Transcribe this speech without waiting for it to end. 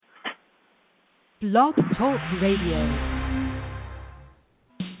Blog Talk Radio.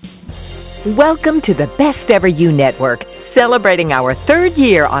 Welcome to the Best Ever You Network, celebrating our third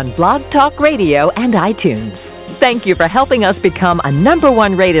year on Blog Talk Radio and iTunes. Thank you for helping us become a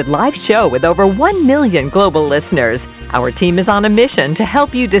 #1 rated live show with over 1 million global listeners. Our team is on a mission to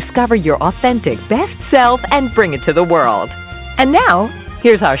help you discover your authentic best self and bring it to the world. And now,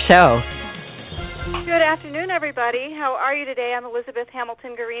 here's our show. Good afternoon, everybody. How are you today? I'm Elizabeth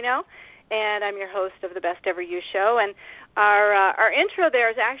Hamilton Garino, and I'm your host of the Best Ever You Show. And our intro there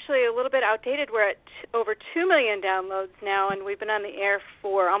is actually a little bit outdated. We're at over 2 million downloads now, and we've been on the air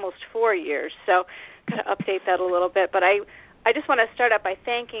for almost 4 years. So I'm going to update that a little bit. But I just want to start out by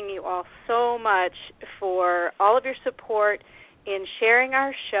thanking you all so much for all of your support in sharing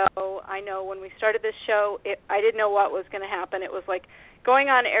our show. I know when we started this show, I didn't know what was going to happen. It was like going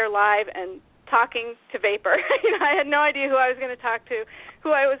on air live and talking to vapor. I had no idea who I was going to talk to,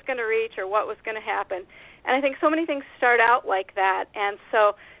 who I was going to reach, or what was going to happen. And I think so many things start out like that. And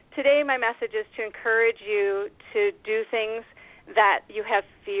so today my message is to encourage you to do things that you have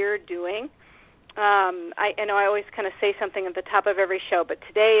fear doing. I know I always kind of say something at the top of every show, but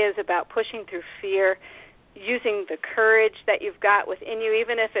today is about pushing through fear, using the courage that you've got within you,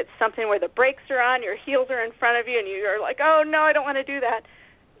 even if it's something where the brakes are on, your heels are in front of you, and you're like, oh, no, I don't want to do that.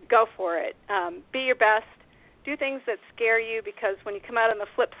 Go for it. Be your best. Do things that scare you, because when you come out on the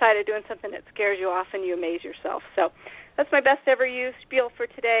flip side of doing something that scares you, often you amaze yourself. So that's my Best Ever You spiel for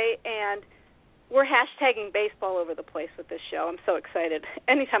today, and we're hashtagging baseball over the place with this show. I'm so excited.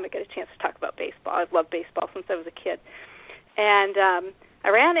 Anytime I get a chance to talk about baseball. I've loved baseball since I was a kid. And I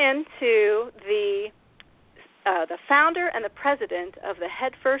ran into the founder and the president of the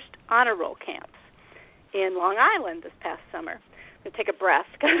Headfirst Honor Roll camps in Long Island this past summer. I'm going to take a breath,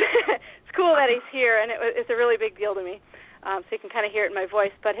 because it's cool that he's here, and it's a really big deal to me, so you can kind of hear it in my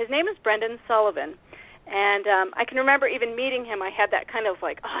voice. But his name is Brendan Sullivan, and I can remember even meeting him. I had that kind of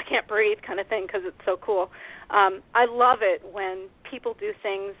like, oh, I can't breathe kind of thing, because it's so cool. I love it when people do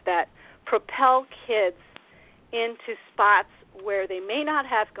things that propel kids into spots where they may not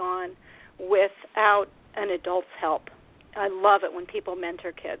have gone without an adult's help. I love it when people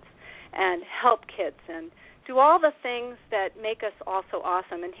mentor kids and help kids and do all the things that make us all so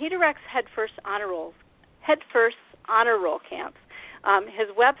awesome. And he directs Headfirst Honor Roll camps. His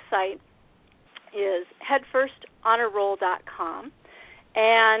website is headfirsthonorroll.com.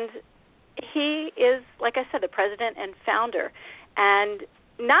 And he is, like I said, the president and founder. And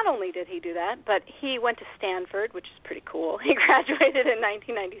not only did he do that, but he went to Stanford, which is pretty cool. He graduated in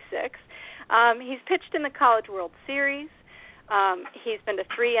 1996. He's pitched in the College World Series. He's been to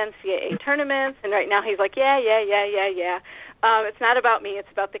 3 NCAA tournaments, and right now he's like, yeah. It's not about me;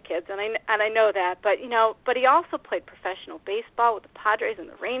 it's about the kids, and I know that. But but he also played professional baseball with the Padres and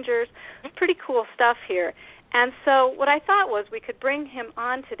the Rangers. Pretty cool stuff here. And so what I thought was we could bring him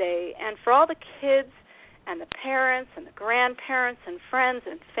on today, and for all the kids and the parents and the grandparents and friends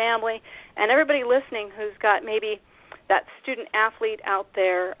and family and everybody listening who's got maybe that student athlete out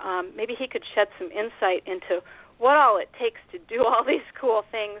there, maybe he could shed some insight into what all it takes to do all these cool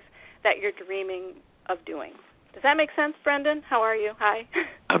things that you're dreaming of doing. Does that make sense, Brendan? How are you? Hi.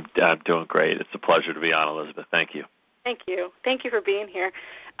 I'm doing great. It's a pleasure to be on, Elizabeth. Thank you. Thank you. Thank you for being here.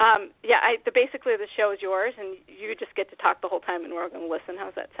 Basically the show is yours, and you just get to talk the whole time, and we're going to listen.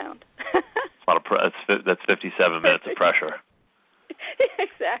 How's that sound? A lot of that's 57 minutes of pressure.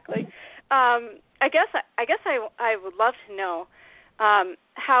 Exactly. I guess I would love to know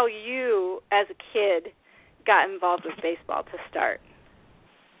how you, as a kid, got involved with baseball to start.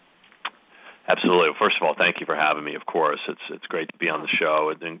 Absolutely. First of all, thank you for having me, of course. It's great to be on the show.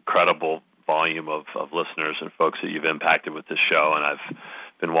 An incredible volume of listeners and folks that you've impacted with this show, and I've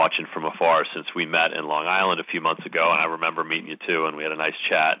been watching from afar since we met in Long Island a few months ago, and I remember meeting you too, and we had a nice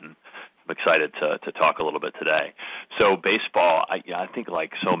chat, and I'm excited to talk a little bit today. So baseball, I think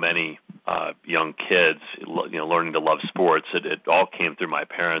like so many young kids, learning to love sports, it all came through my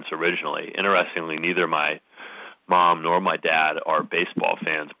parents originally. Interestingly, neither my mom nor my dad are baseball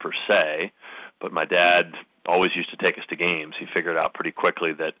fans per se, but my dad always used to take us to games. He figured out pretty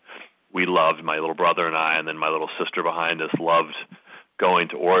quickly that we loved, my little brother and I, and then my little sister behind us loved going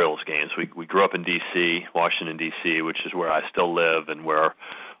to Orioles games. We grew up in D.C., Washington, D.C., which is where I still live and where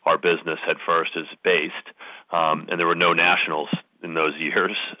our business Headfirst is based, and there were no nationals in those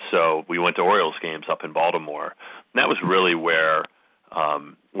years, so we went to Orioles games up in Baltimore. And that was really where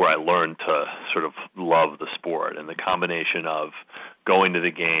I learned to sort of love the sport, and the combination of going to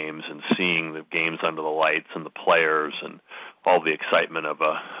the games and seeing the games under the lights and the players and all the excitement of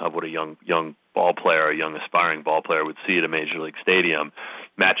what a young ball player, a young aspiring ball player would see at a Major League Stadium,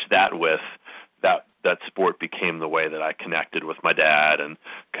 matched that with that sport became the way that I connected with my dad and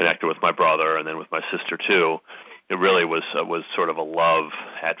connected with my brother and then with my sister too. It really was sort of a love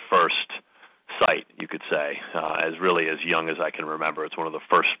at first sight, you could say, as young as I can remember. It's one of the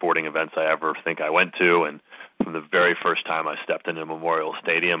first sporting events I ever think I went to, and from the very first time I stepped into Memorial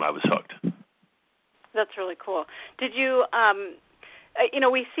Stadium, I was hooked. That's really cool. Did you,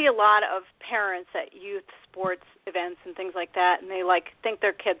 we see a lot of parents at youth sports events and things like that, and they think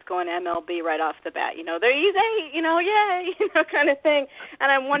their kid's going to MLB right off the bat. They're easy, yay, kind of thing.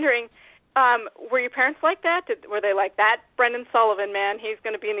 And I'm wondering, were your parents like that? Were they like that? Brendan Sullivan, man, he's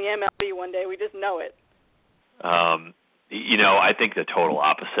going to be in the MLB one day. We just know it. I think the total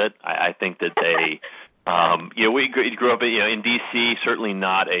opposite. I think that they, we grew up in D.C., certainly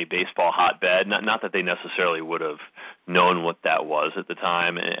not a baseball hotbed. Not that they necessarily would have known what that was at the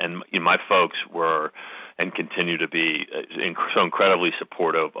time. And my folks were and continue to be so incredibly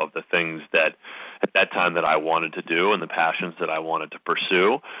supportive of the things that at that time that I wanted to do and the passions that I wanted to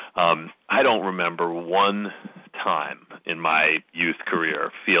pursue. I don't remember one time in my youth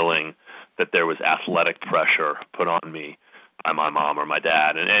career feeling that there was athletic pressure put on me by my mom or my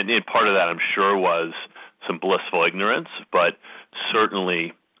dad. And part of that, I'm sure, was some blissful ignorance, but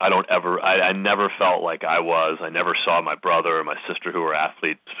certainly I never felt like I never saw my brother or my sister who were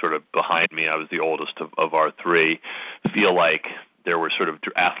athletes sort of behind me. I was the oldest of our three. Feel like there were sort of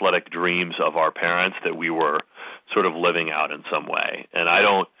athletic dreams of our parents that we were sort of living out in some way. And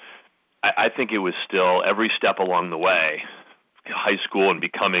I think it was still every step along the way, high school and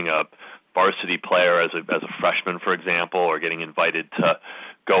becoming a varsity player as a freshman, for example, or getting invited to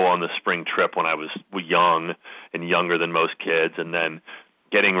go on the spring trip when I was young and younger than most kids, and then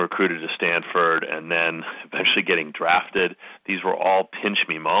getting recruited to Stanford and then eventually getting drafted. These were all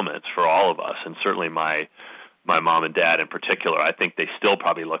pinch-me moments for all of us, and certainly my mom and dad in particular. I think they still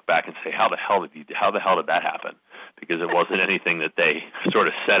probably look back and say, how the hell did that happen? Because it wasn't anything that they sort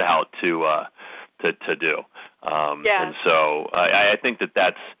of set out to do. And so I think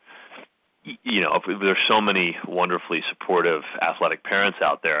that's, there's so many wonderfully supportive athletic parents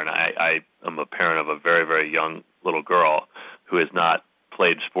out there, and I am a parent of a very, very young little girl who has not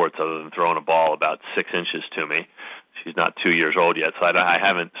played sports other than throwing a ball about 6 inches to me. She's not 2 years old yet, so I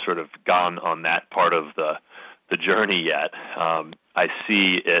haven't sort of gone on that part of the journey yet. I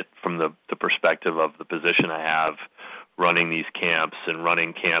see it from the perspective of the position I have running these camps and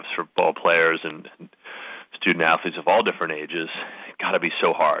running camps for ball players and student athletes of all different ages. It's got to be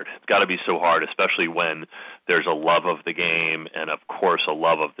so hard. It's got to be so hard, especially when there's a love of the game and, of course, a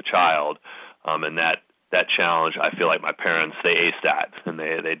love of the child. And that challenge, I feel like my parents, they aced that, and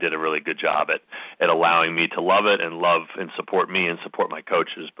they did a really good job at allowing me to love it and love and support me and support my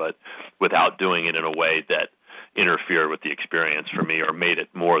coaches, but without doing it in a way that interfered with the experience for me or made it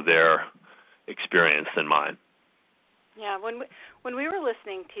more their experience than mine. Yeah, when we were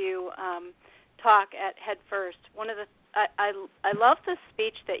listening to you talk at Headfirst, I love the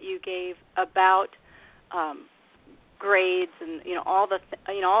speech that you gave about grades and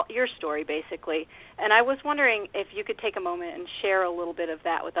all your story basically. And I was wondering if you could take a moment and share a little bit of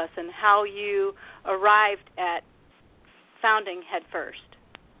that with us and how you arrived at founding Headfirst.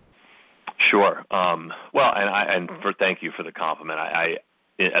 Sure. Thank you for the compliment. I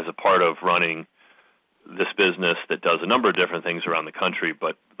as a part of running this business that does a number of different things around the country,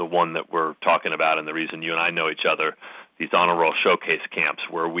 but the one that we're talking about and the reason you and I know each other, these honor roll showcase camps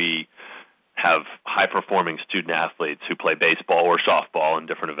where we have high-performing student athletes who play baseball or softball in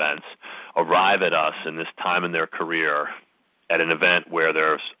different events arrive at us in this time in their career at an event where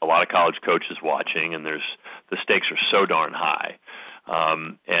there's a lot of college coaches watching and the stakes are so darn high.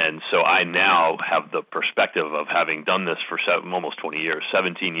 And so I now have the perspective of having done this for almost 20 years,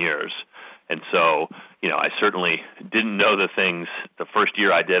 17 years. And so, I certainly didn't know the things the first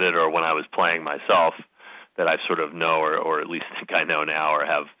year I did it or when I was playing myself that I sort of know or at least think I know now or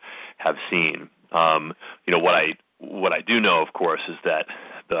have seen. What I do know, of course, is that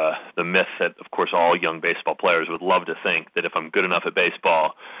the myth that, of course, all young baseball players would love to think that if I'm good enough at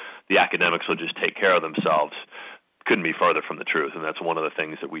baseball, the academics will just take care of themselves, couldn't be further from the truth. And that's one of the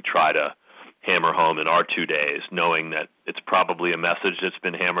things that we try to hammer home in our 2 days, knowing that it's probably a message that's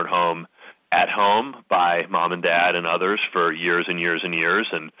been hammered home at home by mom and dad and others for years and years and years,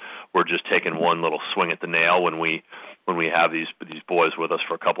 and we're just taking one little swing at the nail when we have these boys with us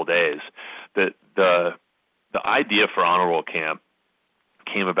for a couple days. The idea for Honor Roll Camp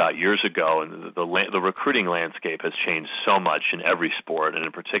came about years ago, and the recruiting landscape has changed so much in every sport, and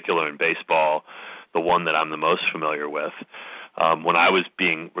in particular in baseball, the one that I'm the most familiar with. When I was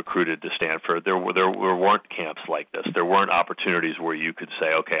being recruited to Stanford, there weren't camps like this. There weren't opportunities where you could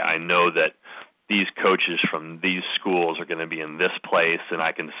say, okay, I know that these coaches from these schools are going to be in this place, and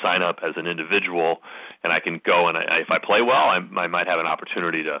I can sign up as an individual, and I can go, and if I play well, I might have an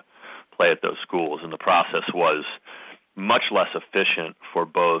opportunity to play at those schools. And the process was much less efficient for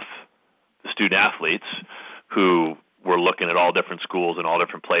both the student athletes who were looking at all different schools and all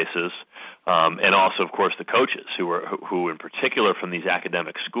different places, and also, of course, the coaches who in particular from these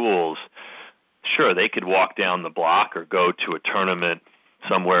academic schools, sure, they could walk down the block or go to a tournament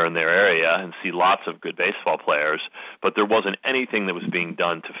somewhere in their area and see lots of good baseball players, but there wasn't anything that was being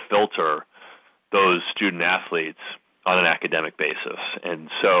done to filter those student athletes on an academic basis. And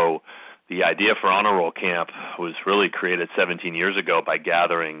so the idea for Honor Roll Camp was really created 17 years ago by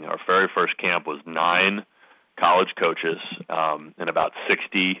gathering, our very first camp was 9 college coaches and about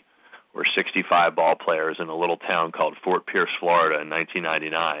 60 or 65 ball players in a little town called Fort Pierce, Florida in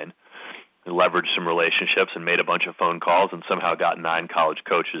 1999. We leveraged some relationships and made a bunch of phone calls and somehow got 9 college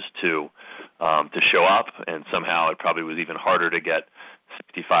coaches to show up, and somehow it probably was even harder to get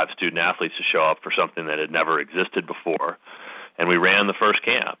 65 student athletes to show up for something that had never existed before. And we ran the first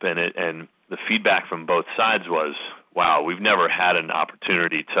camp, and the feedback from both sides was, wow, we've never had an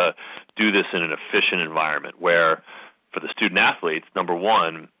opportunity to do this in an efficient environment where for the student athletes, number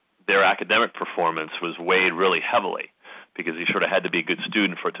one, their academic performance was weighed really heavily because you sort of had to be a good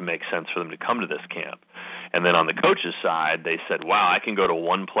student for it to make sense for them to come to this camp. And then on the coaches' side, they said, wow, I can go to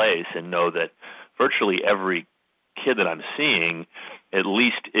one place and know that virtually every kid that I'm seeing at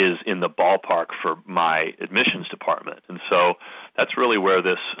least is in the ballpark for my admissions department. And so that's really where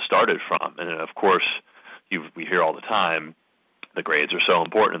this started from. And of course, we hear all the time, the grades are so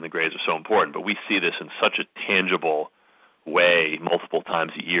important, but we see this in such a tangible way multiple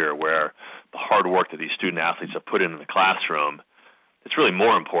times a year where the hard work that these student athletes have put in the classroom, it's really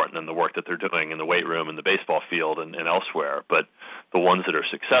more important than the work that they're doing in the weight room and the baseball field and elsewhere. But the ones that are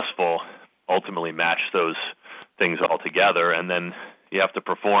successful ultimately match those things all together, and then you have to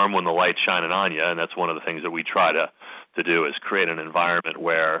perform when the light's shining on you, and that's one of the things that we try to do is create an environment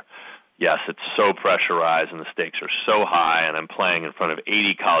where, yes, it's so pressurized and the stakes are so high, and I'm playing in front of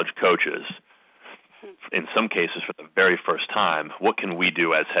 80 college coaches, in some cases for the very first time. What can we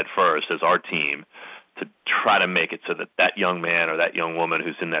do as Headfirst, as our team, to try to make it so that that young man or that young woman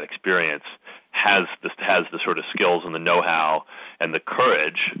who's in that experience has the sort of skills and the know-how and the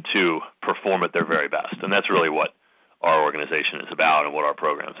courage to perform at their very best? And that's really what our organization is about and what our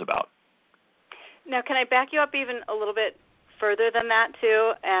program is about. Now, can I back you up even a little bit further than that,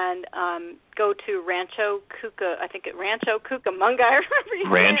 too, and go to Rancho Cucamonga? I remember you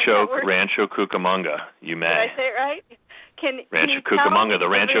Rancho Cucamonga, you may. Did I say it right? Rancho Cucamonga, the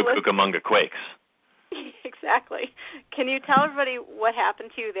Rancho Cucamonga Quakes. Exactly. Can you tell everybody what happened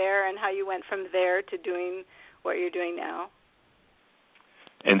to you there and how you went from there to doing what you're doing now?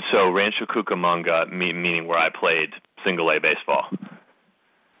 And so Rancho Cucamonga, meaning where I played single-A baseball.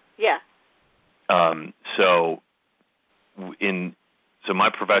 Yeah. So my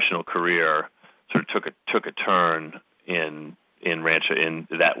professional career sort of took a turn in Rancho in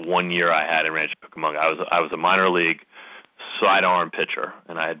that 1 year I had in Rancho Cucamonga. I was a minor league sidearm pitcher,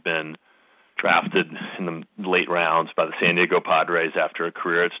 and I had been drafted in the late rounds by the San Diego Padres after a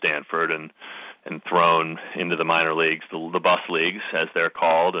career at Stanford and thrown into the minor leagues, the bus leagues as they're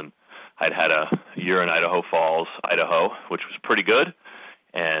called, and I'd had a year in Idaho Falls, Idaho, which was pretty good.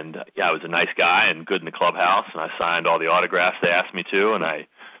 And yeah, I was a nice guy and good in the clubhouse, and I signed all the autographs they asked me to, and I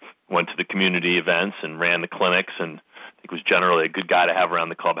went to the community events and ran the clinics, and I think was generally a good guy to have around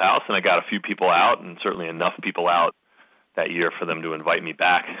the clubhouse. And I got a few people out, and certainly enough people out that year for them to invite me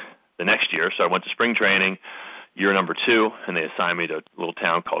back the next year. So I went to spring training year number 2, and they assigned me to a little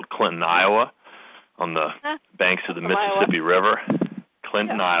town called Clinton, Iowa, on the banks of the Mississippi River.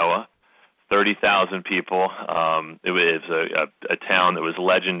 Clinton, Iowa. 30,000 people. It was a town that was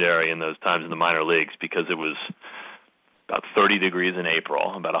legendary in those times in the minor leagues because it was about 30 degrees in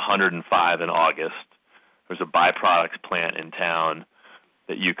April, about 105 in August. There was a byproducts plant in town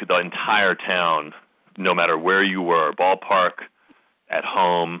that the entire town, no matter where you were, ballpark, at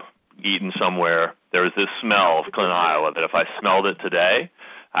home, eating somewhere, there was this smell of Clinton, Iowa, that if I smelled it today,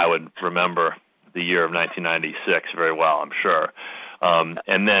 I would remember the year of 1996 very well, I'm sure.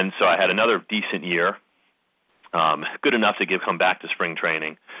 And then, so I had another decent year, good enough to come back to spring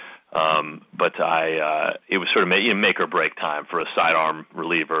training. But it was sort of make or break time for a sidearm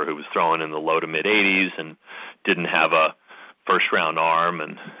reliever who was throwing in the low to mid 80s and didn't have a first-round arm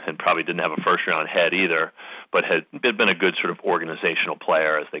and probably didn't have a first-round head either, but had been a good sort of organizational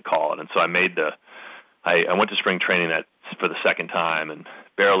player, as they call it. And so I went to spring training for the second time and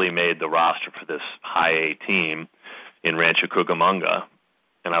barely made the roster for this high A team in Rancho Cucamonga.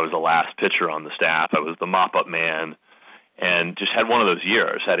 and I was the last pitcher on the staff. I was the mop-up man, and just had one of those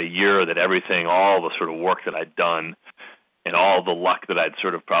years. Had a year that everything, all the sort of work that I'd done and all the luck that I'd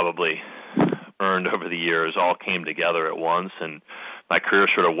sort of probably earned over the years all came together at once, and my career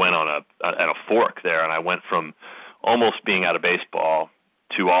sort of went at a fork there, and I went from almost being out of baseball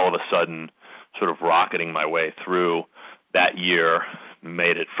to all of a sudden sort of rocketing my way through that year,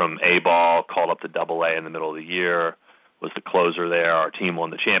 made it from A-ball, called up to Double-A in the middle of the year, was the closer there. Our team won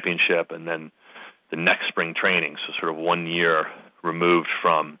the championship, and then the next spring training, so sort of 1 year removed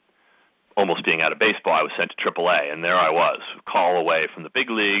from almost being out of baseball, I was sent to AAA, and there I was, a call away from the big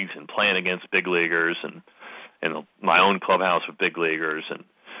leagues and playing against big leaguers and my own clubhouse with big leaguers,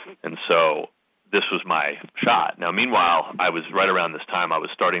 and so this was my shot. Now, meanwhile, I was right around this time, I was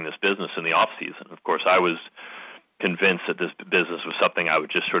starting this business in the off season. Of course, I was convinced that this business was something I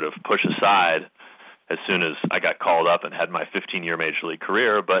would just sort of push aside as soon as I got called up and had my 15-year major league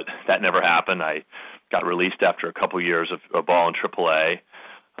career, but that never happened. I got released after a couple years of ball in AAA,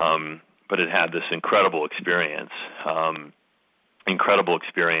 but it had this incredible experience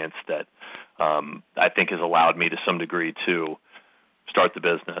that I think has allowed me to some degree to start the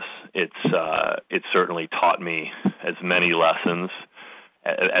business. It's certainly taught me as many lessons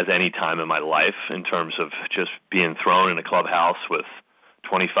as any time in my life in terms of just being thrown in a clubhouse with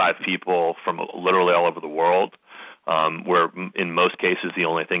 25 people from literally all over the world, where in most cases the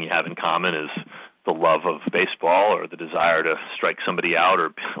only thing you have in common is the love of baseball or the desire to strike somebody out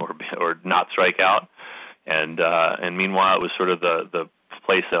or not strike out. And meanwhile, it was sort of the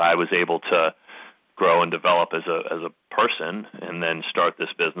place that I was able to grow and develop as a person, and then start this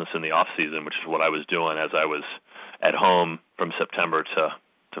business in the off season, which is what I was doing as I was at home from September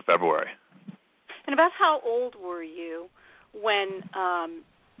to February. And about how old were you when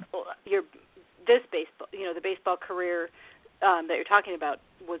the baseball career that you're talking about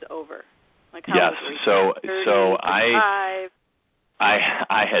was over? Like how yes. old were you? 30, so 35?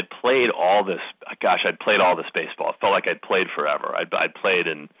 I had played all this. Gosh, I'd played all this baseball. It felt like I'd played forever. I'd played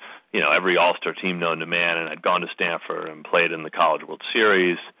in every All-Star team known to man, and I'd gone to Stanford and played in the College World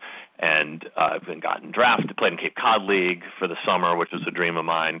Series, and I've been gotten drafted. Played in Cape Cod League for the summer, which was a dream of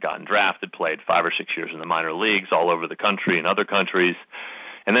mine. Gotten drafted. Played 5 or 6 years in the minor leagues all over the country and other countries,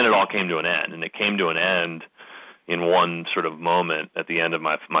 and then it all came to an end. And it came to an end in one sort of moment at the end of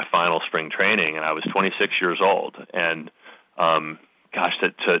my final spring training, and I was 26 years old. And gosh,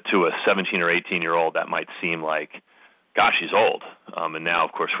 to a 17 or 18-year-old, that might seem like, gosh, he's old. And now,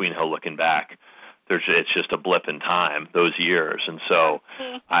 of course, we know looking back, it's just a blip in time, those years. And so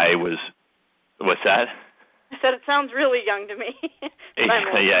I was, what's that? I said it sounds really young to me.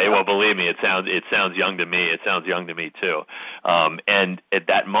 Yeah, well, believe me, it sounds young to me. It sounds young to me, too. And at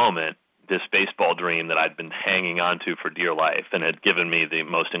that moment, this baseball dream that I'd been hanging on to for dear life and had given me the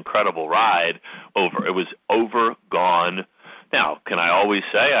most incredible ride it was over, gone. Now, can I always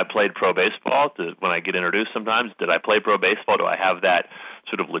say I played pro baseball? When I get introduced sometimes, did I play pro baseball? Do I have that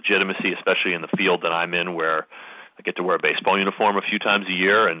sort of legitimacy, especially in the field that I'm in where I get to wear a baseball uniform a few times a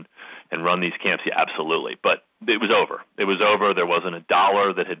year and run these camps? Yeah, absolutely. But it was over. It was over. There wasn't a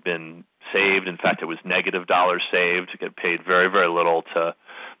dollar that had been saved. In fact, it was negative dollars saved. I got paid very, very little to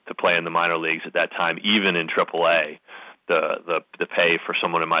play in the minor leagues at that time, even in AAA. The pay for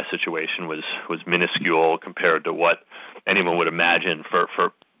someone in my situation was minuscule compared to what anyone would imagine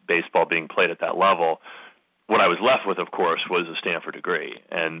for baseball being played at that level. What I was left with, of course, was a Stanford degree,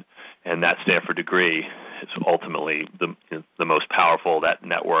 and that Stanford degree is ultimately the most powerful. That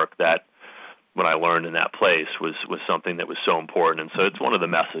network, that what I learned in that place was something that was so important. And so it's one of the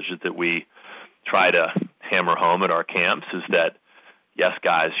messages that we try to hammer home at our camps is that, yes,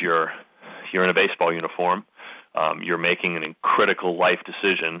 guys, you're in a baseball uniform. You're making a critical life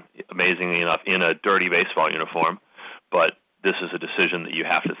decision, amazingly enough, in a dirty baseball uniform, but this is a decision that you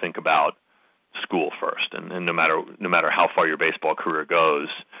have to think about school first. And no matter how far your baseball career goes,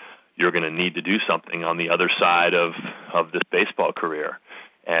 you're going to need to do something on the other side of this baseball career.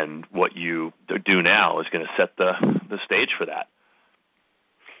 And what you do now is going to set the stage for that.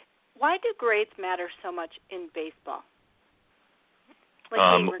 Why do grades matter so much in baseball? Like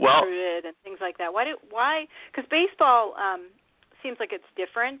being recruited and things like that. Why? Because baseball seems like it's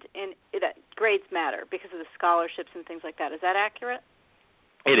different in that grades matter because of the scholarships and things like that. Is that accurate?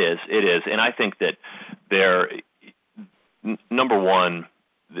 It is, and I think that number one,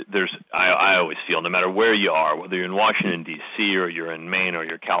 I always feel no matter where you are, whether you're in Washington D.C. or you're in Maine or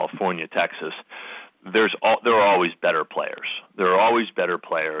you're California, Texas, there are always better players. There are always better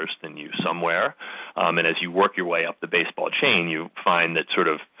players than you somewhere, and as you work your way up the baseball chain, you find that sort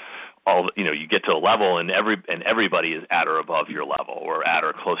of you get to a level and everybody is at or above your level or at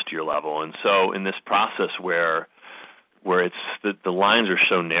or close to your level. And so in this process where it's the lines are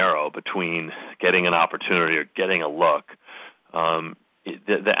so narrow between getting an opportunity or getting a look,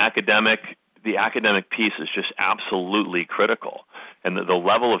 the academic piece is just absolutely critical. And the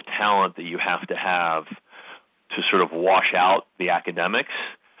level of talent that you have to sort of wash out the academics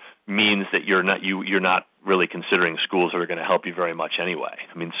means that you're not really considering schools that are going to help you very much anyway.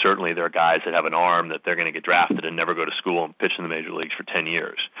 I mean, certainly there are guys that have an arm that they're going to get drafted and never go to school and pitch in the major leagues for 10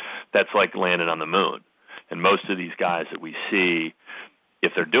 years. That's like landing on the moon. And most of these guys that we see,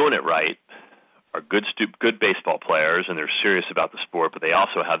 if they're doing it right, are good baseball players and they're serious about the sport, but they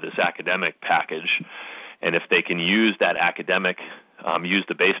also have this academic package. And if they can use that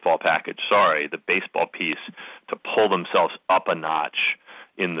the baseball piece to pull themselves up a notch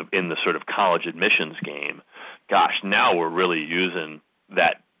in the sort of college admissions game, gosh, now we're really using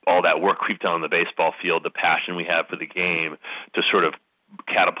all that work we've done on the baseball field, the passion we have for the game, to sort of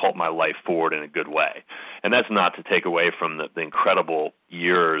catapult my life forward in a good way. And that's not to take away from the incredible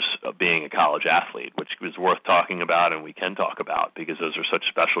years of being a college athlete, which is worth talking about and we can talk about because those are such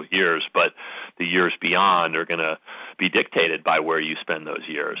special years, but the years beyond are going to be dictated by where you spend those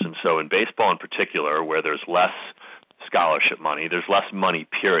years. And so in baseball in particular, where there's less scholarship money, there's less money,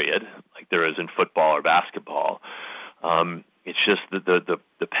 period, like there is in football or basketball. It's just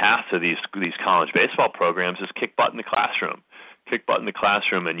the path to these college baseball programs is kick butt in the classroom. Kick butt in the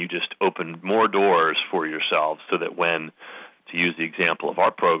classroom, and you just open more doors for yourselves so that when, to use the example of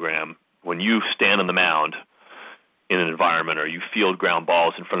our program, when you stand on the mound in an environment or you field ground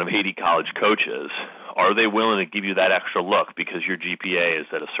balls in front of 80 college coaches, are they willing to give you that extra look because your GPA is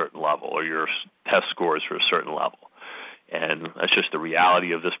at a certain level or your test scores are a certain level? And that's just the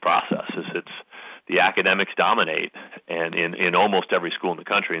reality of this process. It's the academics dominate, and in almost every school in the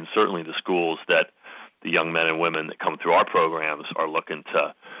country, and certainly the schools that the young men and women that come through our programs are looking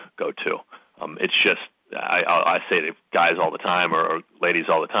to go to. It's just, I say to guys all the time or ladies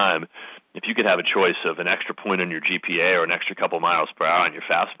all the time, if you could have a choice of an extra point on your GPA or an extra couple miles per hour on your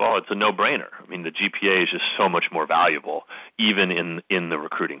fastball, it's a no-brainer. I mean, the GPA is just so much more valuable, even in the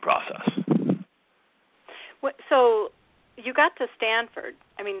recruiting process. So you got to Stanford.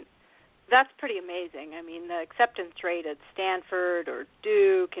 I mean, that's pretty amazing. I mean, the acceptance rate at Stanford or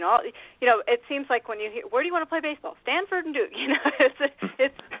Duke, it seems like when you hear, where do you want to play baseball? Stanford and Duke,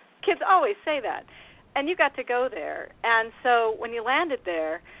 it's kids always say that. And you got to go there. And so when you landed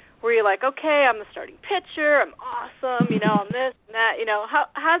there, were you like, okay, I'm the starting pitcher, I'm awesome, I'm this and that,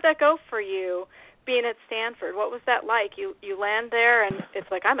 how did that go for you being at Stanford? What was that like? You land there and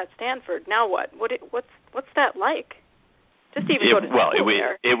it's like, I'm at Stanford, now what? What's that like? Just even go to school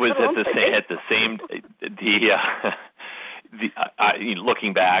there. It was at the same.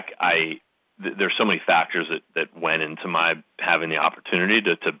 Looking back, there's so many factors that went into my having the opportunity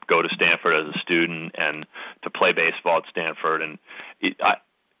to go to Stanford as a student and to play baseball at Stanford, and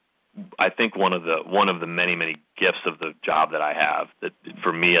I think one of the many gifts of the job that I have that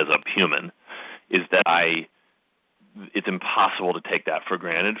for me as a human is that it's impossible to take that for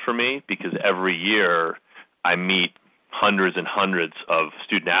granted for me because every year I meet hundreds and hundreds of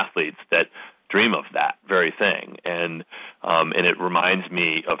student athletes that dream of that very thing, and it reminds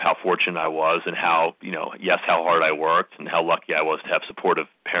me of how fortunate I was and how how hard I worked and how lucky I was to have supportive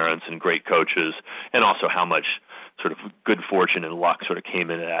parents and great coaches, and also how much sort of good fortune and luck sort of came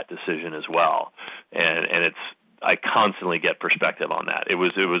into that decision as well. And I constantly get perspective on that. It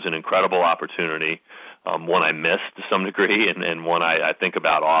was an incredible opportunity, one I missed to some degree, and one I think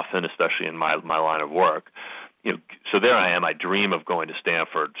about often, especially in my line of work. So there I am. I dream of going to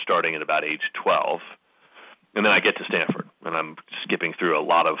Stanford starting at about age 12, and then I get to Stanford, and I'm skipping through a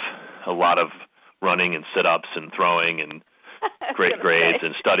lot of running and sit-ups and throwing and great grades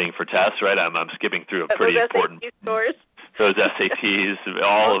and studying for tests. Right, I'm skipping through a pretty important SAT scores. Those SATs,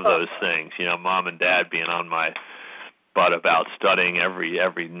 all of those things. Mom and Dad being on my butt about studying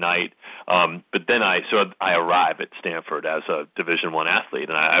every night. But then I arrive at Stanford as a Division I athlete,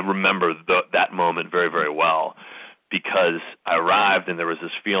 and I remember that moment very, very well because I arrived and there was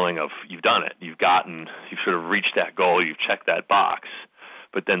this feeling of you've done it, you've sort of reached that goal, you've checked that box,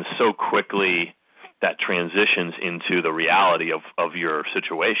 but then so quickly that transitions into the reality of your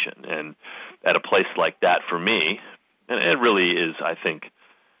situation. And at a place like that for me, and it really is, I think,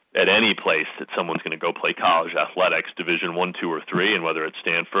 at any place that someone's going to go play college athletics, Division I, II, or III, and whether it's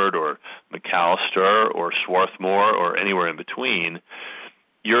Stanford or Macalester or Swarthmore or anywhere in between,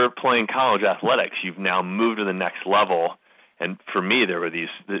 you're playing college athletics. You've now moved to the next level. And for me, there were these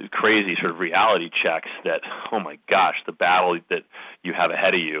crazy sort of reality checks that, oh my gosh, the battle that you have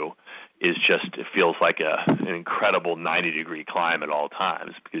ahead of you is just, it feels like an incredible 90-degree climb at all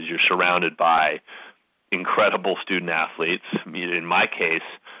times, because you're surrounded by incredible student athletes. In my case,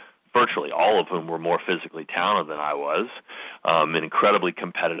 virtually all of whom were more physically talented than I was, an incredibly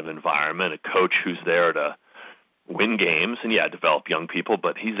competitive environment, a coach who's there to win games and, develop young people,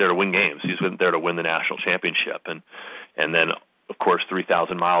 but he's there to win games. He's there to win the national championship. And then, of course,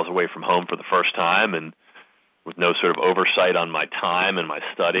 3,000 miles away from home for the first time, and with no sort of oversight on my time and my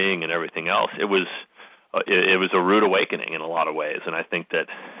studying and everything else, it was a rude awakening in a lot of ways. And I think that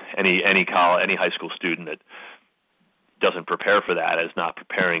any high school student that doesn't prepare for that is not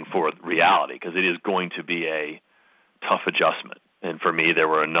preparing for reality, because it is going to be a tough adjustment. And for me, there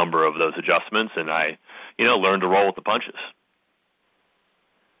were a number of those adjustments, and I, learned to roll with the punches.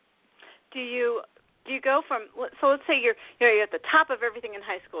 Do you go from, so let's say you're at the top of everything in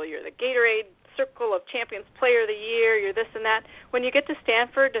high school, you're the Gatorade Circle of Champions Player of the Year, you're this and that. When you get to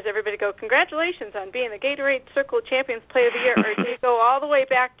Stanford, does everybody go, congratulations on being the Gatorade Circle of Champions Player of the Year, or do you go all the way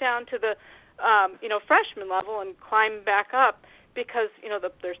back down to the freshman level and climb back up, because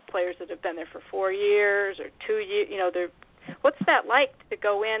there's players that have been there for 4 years or 2 years. What's that like to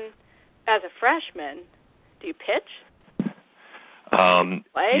go in as a freshman? Do you pitch?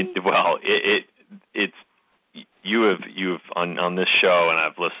 It's you've on this show, and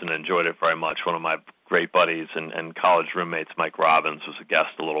I've listened and enjoyed it very much. One of my great buddies and college roommates, Mike Robbins, was a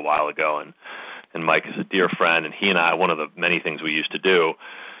guest a little while ago, and Mike is a dear friend, and he and I, one of the many things we used to do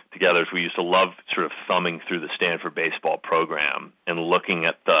together is we used to love sort of thumbing through the Stanford baseball program and looking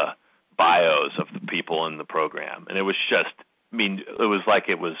at the bios of the people in the program. And it was just, it was like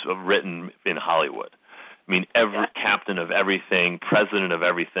it was written in Hollywood. Every captain of everything, president of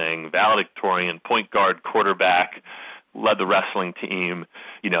everything, valedictorian, point guard, quarterback, led the wrestling team,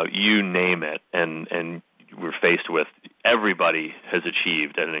 you name it. And we're faced with everybody has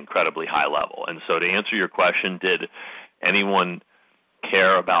achieved at an incredibly high level. And so to answer your question, did anyone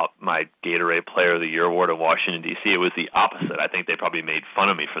care about my Gatorade Player of the Year award in Washington, D.C.? It was the opposite. I think they probably made fun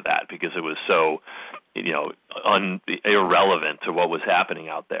of me for that, because it was so, irrelevant to what was happening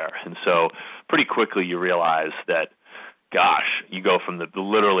out there. And so pretty quickly you realize that, gosh, you go from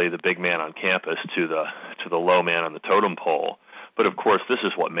literally the big man on campus to the low man on the totem pole. But of course, this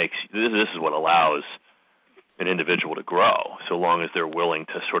is what allows an individual to grow, so long as they're willing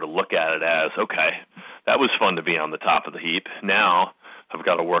to sort of look at it as, okay, that was fun to be on the top of the heap. Now I've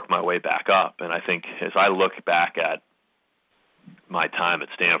got to work my way back up. And I think as I look back at my time at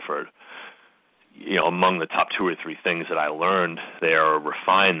Stanford, among the top 2 or 3 things that I learned there or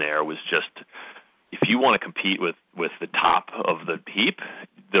refined there was just, if you want to compete with the top of the heap,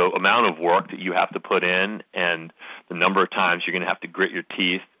 the amount of work that you have to put in and the number of times you're going to have to grit your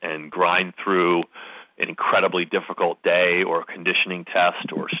teeth and grind through an incredibly difficult day or a conditioning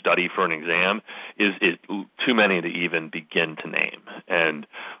test or study for an exam is too many to even begin to name. And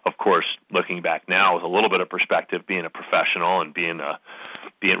of course, looking back now with a little bit of perspective, being a professional and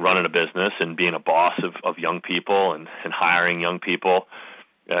running a business and being a boss of young people and hiring young people,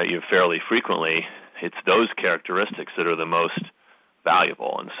 fairly frequently, it's those characteristics that are the most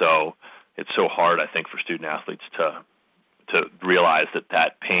valuable. And so it's so hard, I think, for student athletes to realize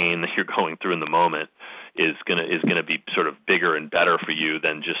that pain that you're going through in the moment is going to be sort of bigger and better for you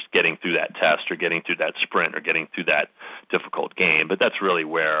than just getting through that test or getting through that sprint or getting through that difficult game. But that's really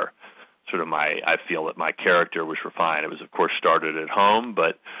where sort of I feel that my character was refined. It was, of course, started at home,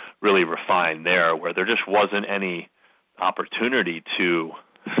 but really refined there, where there just wasn't any opportunity to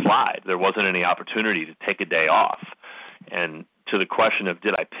slide. There wasn't any opportunity to take a day off. And to the question of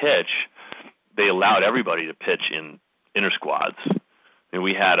did I pitch, they allowed everybody to pitch in inter-squads.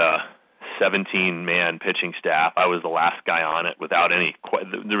 We had a 17-man pitching staff. I was the last guy on it without any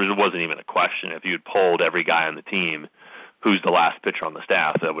there wasn't even a question. If you had polled every guy on the team, who's the last pitcher on the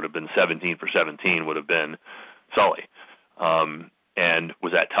staff, that would have been 17 for 17 would have been Sully. And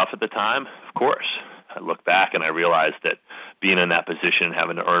was that tough at the time? Of course. I look back and I realized that being in that position,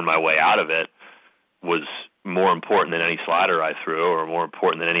 having to earn my way out of it, was more important than any slider I threw, or more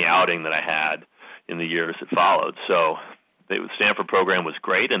important than any outing that I had in the years that followed. So the Stanford program was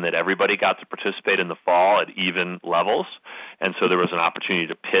great in that everybody got to participate in the fall at even levels, and so there was an opportunity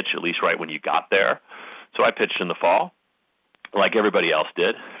to pitch at least right when you got there. So I pitched in the fall, like everybody else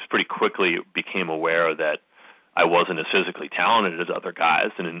did. Pretty quickly became aware that I wasn't as physically talented as other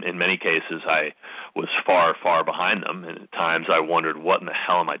guys, and in many cases I was far, far behind them. And at times I wondered, what in the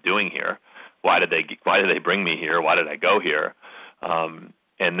hell am I doing here? Why did they bring me here? Why did I go here?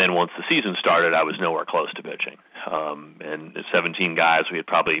 And then once the season started, I was nowhere close to pitching. And the 17 guys, we had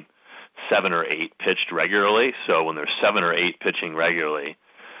probably 7 or 8 pitched regularly. So when there's 7 or 8 pitching regularly,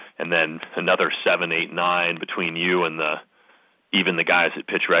 and then another 7, 8, 9 between you and even the guys that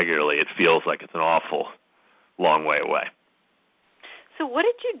pitch regularly, it feels like it's an awful long way away. So what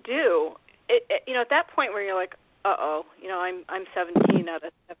did you do? At that point where you're like, I'm 17 out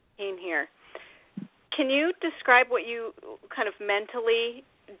of 17 here. Can you describe what you kind of mentally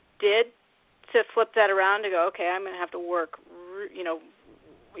did to flip that around to go, okay, I'm going to have to work,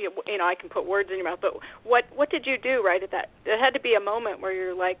 I can put words in your mouth, but what did you do right at that? There had to be a moment where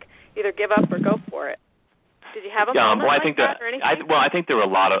you're like, either give up or go for it. Did you have a moment like that or anything? I think there were a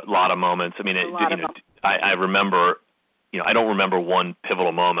lot of moments. I mean, I remember, I don't remember one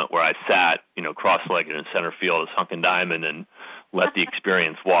pivotal moment where I sat, cross-legged in center field as Hunkin' Diamond and let the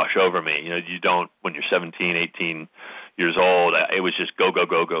experience wash over me. You don't, when you're 17, 18 years old, it was just go, go,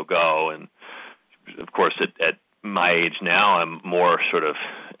 go, go, go. And, of course, at my age now, I'm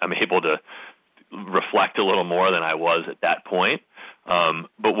able to reflect a little more than I was at that point.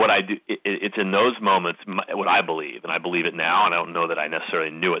 But what I do, it's in those moments, what I believe, and I believe it now, and I don't know that I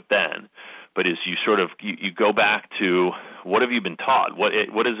necessarily knew it then, but is you go back to what have you been taught? What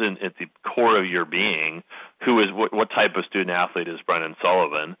is at the core of your being? What type of student athlete is Brendan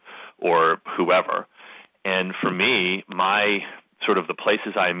Sullivan or whoever? And for me, my sort of the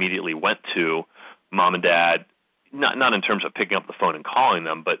places I immediately went to, mom and dad, not in terms of picking up the phone and calling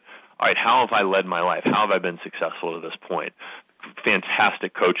them, but all right, how have I led my life? How have I been successful to this point?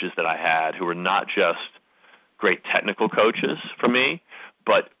 Fantastic coaches that I had who were not just great technical coaches for me,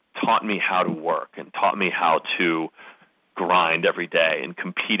 but taught me how to work and taught me how to grind every day and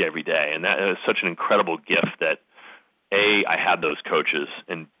compete every day. And that is such an incredible gift that, A, I had those coaches,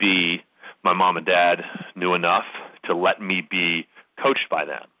 and B, my mom and dad knew enough to let me be coached by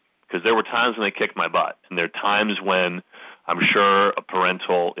them. Because there were times when they kicked my butt, and there are times when I'm sure a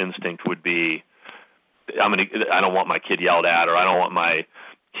parental instinct would be, I don't want my kid yelled at, or I don't want my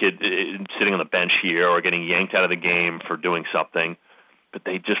kid sitting on the bench here or getting yanked out of the game for doing something. But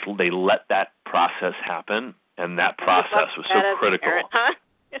they let that process happen, and that process was so critical. Parent, huh?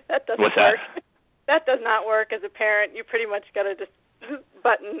 That doesn't What's work. That? That does not work as a parent. You pretty much got to just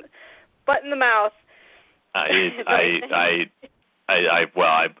button the mouth. I'm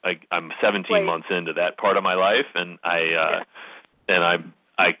 17 months into that part of my life, and I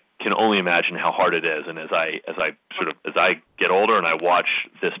can only imagine how hard it is. And as I get older and I watch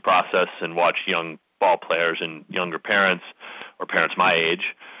this process and watch young ball players and younger parents or parents my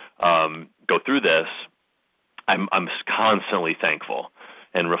age go through this, I'm constantly thankful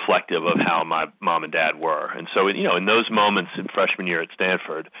and reflective of how my mom and dad were. And so, in those moments in freshman year at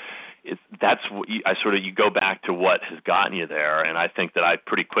Stanford, that's what you go back to what has gotten you there. And I think that I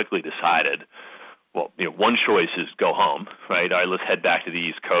pretty quickly decided, well, one choice is go home, right? Let's head back to the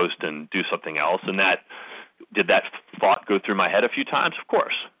East Coast and do something else. And did that thought go through my head a few times? Of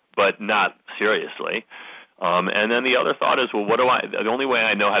course, but not seriously. And then the other thought is, well, the only way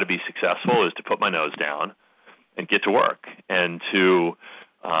I know how to be successful is to put my nose down and get to work and to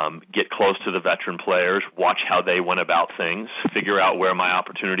get close to the veteran players, watch how they went about things, figure out where my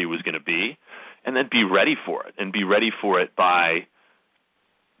opportunity was going to be, and then be ready for it. And be ready for it by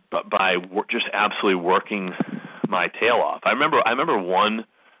just absolutely working my tail off. I remember talking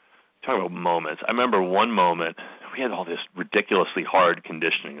about moments. I remember one moment we had all this ridiculously hard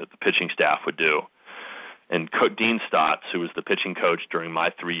conditioning that the pitching staff would do, and Dean Stotts, who was the pitching coach during my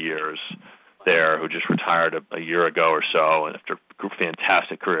 3 years there, who just retired a year ago or so, and after a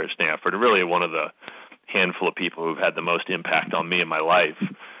fantastic career at Stanford, and really one of the handful of people who've had the most impact on me in my life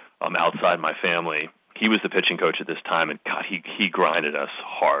outside my family. He was the pitching coach at this time, and God, he grinded us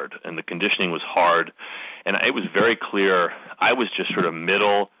hard, and the conditioning was hard, and it was very clear I was just sort of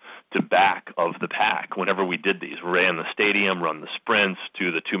middle to back of the pack whenever we did these. Ran the stadium, run the sprints,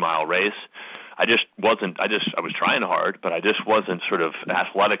 do the 2-mile race. I was trying hard, but I just wasn't sort of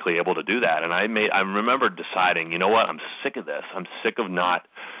athletically able to do that. And I remember deciding, you know what, I'm sick of this. I'm sick of not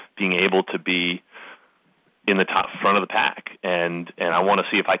being able to be in the top front of the pack. And I want to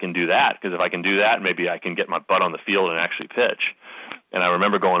see if I can do that, because if I can do that, maybe I can get my butt on the field and actually pitch. And I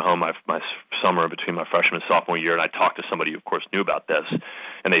remember going home my summer between my freshman and sophomore year, and I talked to somebody who, of course, knew about this,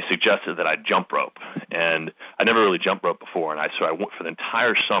 and they suggested that I jump rope. And I never really jumped rope before, and so I went for the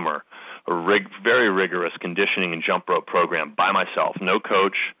entire summer, very rigorous conditioning and jump rope program by myself. No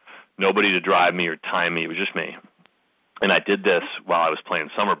coach, nobody to drive me or time me. It was just me. And I did this while I was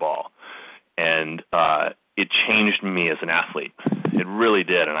playing summer ball. And it changed me as an athlete. It really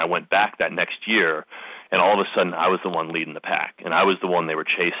did. And I went back that next year, and all of a sudden I was the one leading the pack, and I was the one they were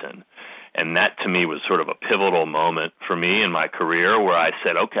chasing. And that, to me, was sort of a pivotal moment for me in my career where I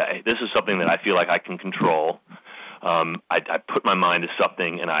said, okay, this is something that I feel like I can control. I put my mind to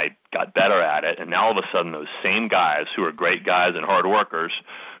something and I got better at it, and now all of a sudden those same guys who are great guys and hard workers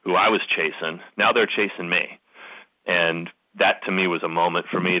who I was chasing, now they're chasing me. And that to me was a moment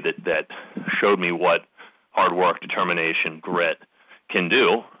for me that showed me what hard work, determination, grit can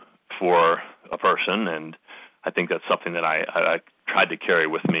do for a person, and I think that's something that I tried to carry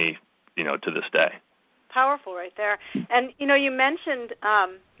with me, to this day. Powerful right there. And, you mentioned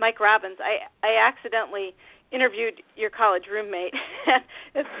Mike Robbins. I accidentally interviewed your college roommate.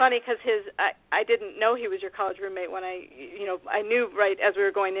 It's funny because I didn't know he was your college roommate when I knew right as we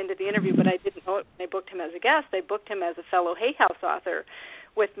were going into the interview, but I didn't know it when they booked him as a guest. They booked him as a fellow Hay House author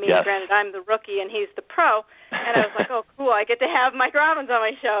with me. Yes. Granted, I'm the rookie and he's the pro, and I was like, oh, cool, I get to have Mike Robbins on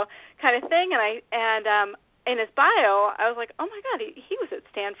my show kind of thing. And in his bio, I was like, oh, my God, he was at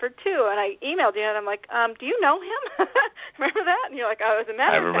Stanford, too. And I emailed you, and I'm like, do you know him? Remember that? And you're like, oh, as a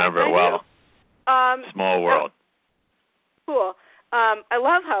matter of fact, I remember it well. Small world. Cool. I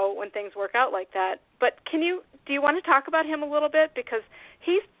love how when things work out like that. But do you want to talk about him a little bit? Because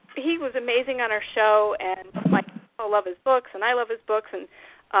he was amazing on our show, and I love his books, and I love his books, and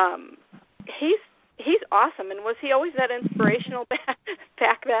he's awesome. And was he always that inspirational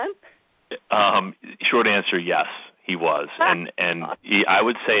back then? Short answer, yes, he was. And I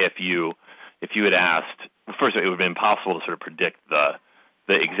would say if you had asked, first it would have been impossible to sort of predict the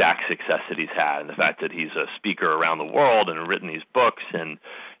exact success that he's had, and the fact that he's a speaker around the world and written these books, and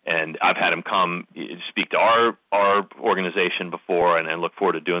I've had him come speak to our organization before, and look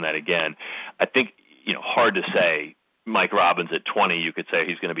forward to doing that again. I think hard to say. Mike Robbins at 20, you could say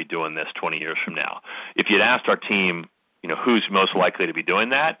he's going to be doing this 20 years from now. If you'd asked our team, who's most likely to be doing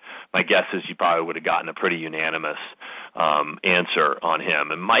that, my guess is you probably would have gotten a pretty unanimous answer on him.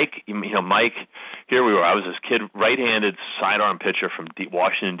 And Mike, here we were. I was this kid, right-handed sidearm pitcher from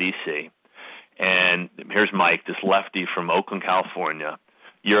Washington, D.C., and here's Mike, this lefty from Oakland, California.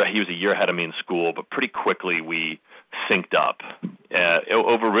 He was a year ahead of me in school, but pretty quickly we synced up.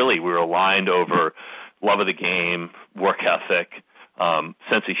 We were aligned over love of the game, work ethic,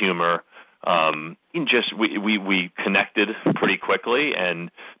 sense of humor. We connected pretty quickly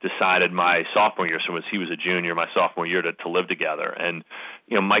and decided my sophomore year, so he was a junior, my sophomore year, to live together. And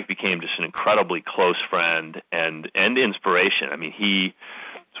Mike became just an incredibly close friend and inspiration. I mean, he's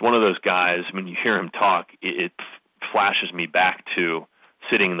one of those guys. When you hear him talk, it flashes me back to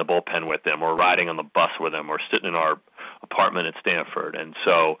sitting in the bullpen with him, or riding on the bus with him, or sitting in our apartment at Stanford. And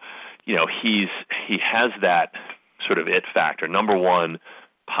so, he has that sort of it factor. Number one,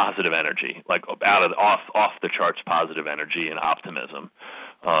 positive energy, like off the charts positive energy and optimism.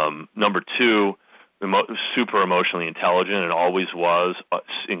 Number two, super emotionally intelligent, and always was.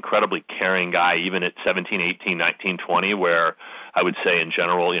 Incredibly caring guy, even at 17, 18, 19, 20, where I would say in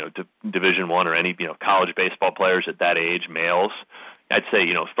general, Division I or any college baseball players at that age, males, I'd say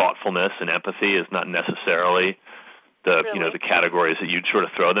thoughtfulness and empathy is not necessarily the the categories that you'd sort of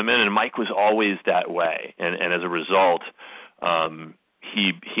throw them in. And Mike was always that way, and as a result,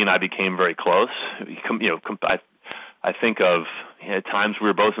 he and I became very close. I think of at times we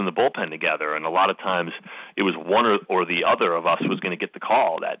were both in the bullpen together, and a lot of times it was one or the other of us was going to get the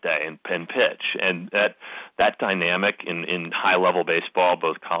call that day and pitch. And that dynamic in high-level baseball,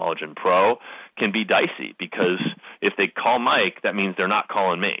 both college and pro, can be dicey, because if they call Mike, that means they're not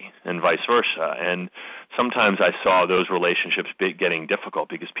calling me, and vice versa. And sometimes I saw those relationships getting difficult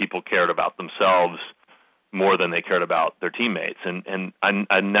because people cared about themselves more than they cared about their teammates. And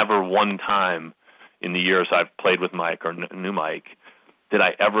I never one time in the years I've played with Mike or knew Mike did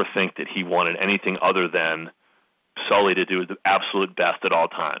I ever think that he wanted anything other than solely to do the absolute best at all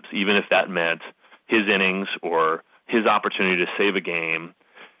times, even if that meant his innings or his opportunity to save a game.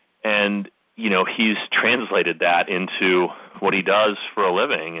 And, he's translated that into what he does for a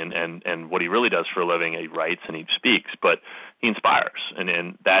living, and what he really does for a living. He writes and he speaks, but he inspires,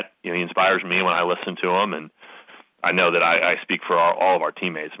 and that he inspires me when I listen to him, and I know that I speak for all of our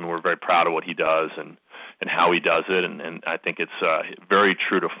teammates. I mean, we're very proud of what he does and how he does it, and I think it's very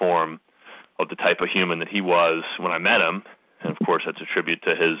true to form of the type of human that he was when I met him. And, of course, that's a tribute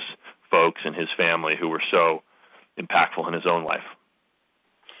to his folks and his family who were so impactful in his own life.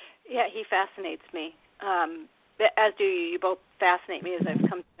 Yeah, he fascinates me, as do you. You both fascinate me as I've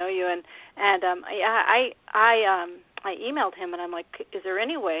come to know you. And I emailed him, and I'm like, is there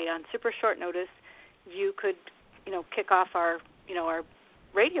any way on super short notice you could kick off our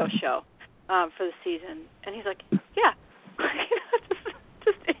radio show for the season? And he's like, yeah.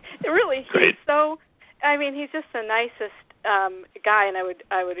 It really, great. He's so, he's just the nicest guy, and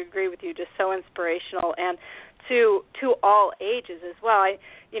I would agree with you, just so inspirational. And to all ages as well.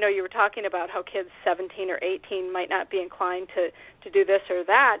 You were talking about how kids 17 or 18 might not be inclined to do this or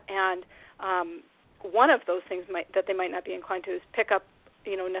that, and one of those things that they might not be inclined to is pick up,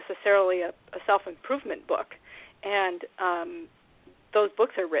 necessarily a self-improvement book. And those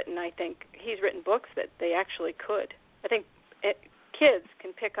books are written, I think, he's written books that they actually could. I think kids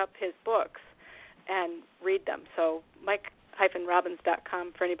can pick up his books and read them. So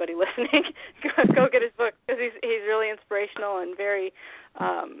Mike-Robbins.com for anybody listening. Go get his book, because he's really inspirational and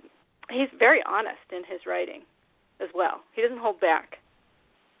he's very honest in his writing as well. He doesn't hold back.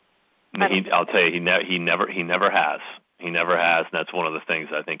 I'll tell you, he never has. He never has, and that's one of the things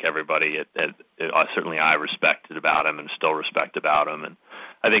I think everybody, certainly I respected about him and still respect about him. And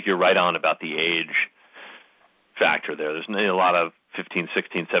I think you're right on about the age factor there. There's a lot of 15,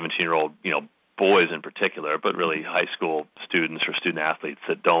 16, 17-year-old, boys in particular, but really high school students or student athletes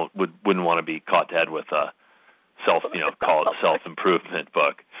that wouldn't want to be caught dead with a call it self-improvement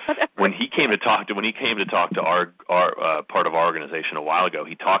book. When he came to talk to our part of our organization a while ago,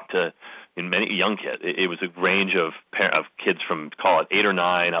 he talked to many young kids. It was a range of kids from, call it 8 or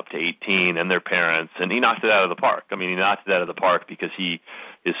 9 up to 18 and their parents, and he knocked it out of the park. He knocked it out of the park because he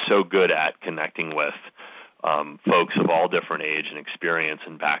is so good at connecting with folks of all different age and experience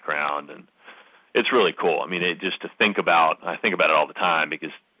and background, and it's really cool. Just to think about, I think about it all the time,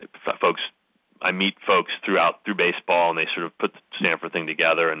 because I meet folks through baseball, and they sort of put the Stanford thing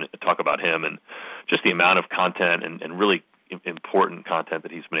together and talk about him and just the amount of content and really important content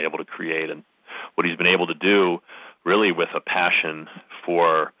that he's been able to create, and what he's been able to do really with a passion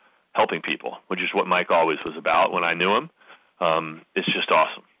for helping people, which is what Mike always was about when I knew him. It's just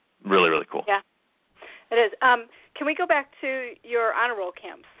awesome. Really, really cool. Yeah, it is. Can we go back to your honor roll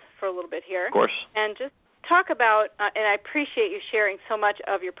camps for a little bit here? Of course. And just talk about, and I appreciate you sharing so much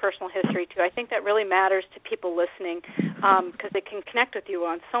of your personal history, too. I think that really matters to people listening, because they can connect with you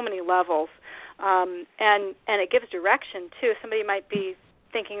on so many levels. And it gives direction, too. Somebody might be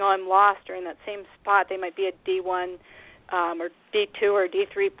thinking, I'm lost, or in that same spot. They might be a D1 or D2 or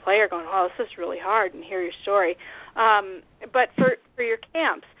D3 player going, this is really hard, and hear your story. But for your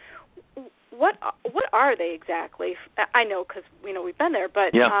camps, what are they exactly? I know, because we've been there,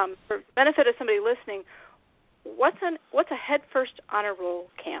 but for the benefit of somebody listening, what's a Headfirst honor roll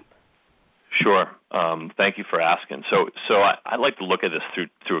camp? Sure. Thank you for asking. So I like to look at this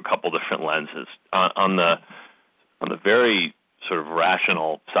through a couple different lenses. On the very sort of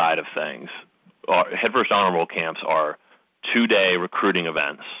rational side of things, Headfirst honor roll camps are 2-day recruiting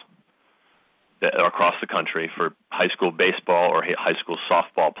events that are across the country for high school baseball or high school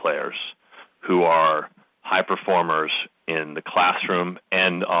softball players who are high performers in the classroom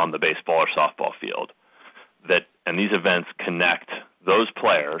and on the baseball or softball field. And these events connect those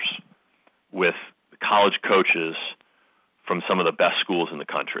players with college coaches from some of the best schools in the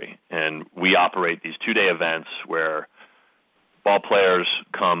country. And we operate these 2-day events where ball players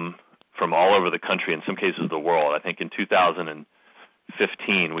come from all over the country, in some cases the world. I think in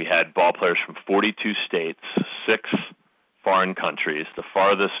 2015 we had ball players from 42 states, 6 foreign countries. The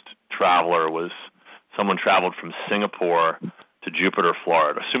farthest traveler was someone traveled from Singapore to Jupiter,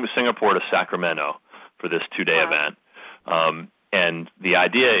 Florida, Singapore to Sacramento for this 2-day event. And the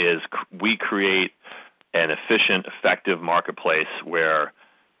idea is we create an efficient, effective marketplace where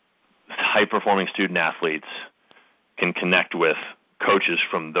high-performing student athletes can connect with coaches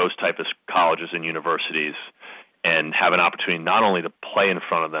from those type of colleges and universities and have an opportunity not only to play in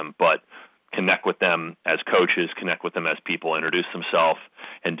front of them, but connect with them as coaches, connect with them as people, introduce themselves,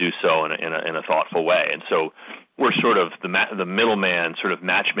 and do so in a thoughtful way. And so we're sort of the middleman, sort of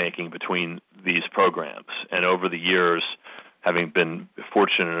matchmaking between these programs. And over the years, having been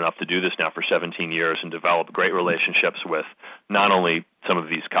fortunate enough to do this now for 17 years and develop great relationships with not only some of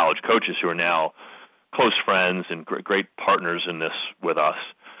these college coaches who are now close friends and great partners in this with us,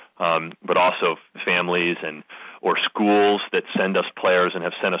 but also families or schools that send us players and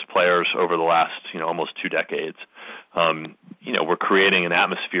have sent us players over the last almost 2 decades. We're creating an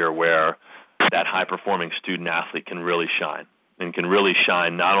atmosphere where that high-performing student athlete can really shine, and can really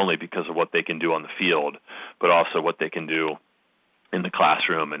shine not only because of what they can do on the field, but also what they can do in the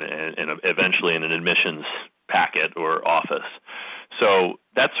classroom and eventually in an admissions packet or office. So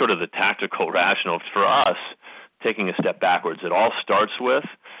that's sort of the tactical rationale. For us, taking a step backwards, it all starts with,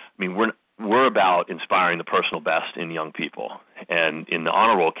 we're about inspiring the personal best in young people. And in the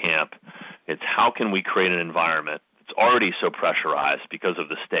honor roll camp, it's how can we create an environment that's already so pressurized because of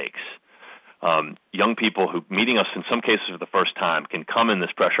the stakes. Young people who meeting us in some cases for the first time can come in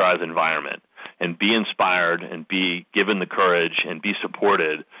this pressurized environment and be inspired and be given the courage and be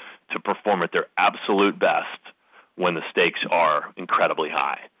supported to perform at their absolute best when the stakes are incredibly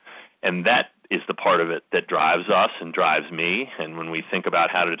high. And that is the part of it that drives us and drives me. And when we think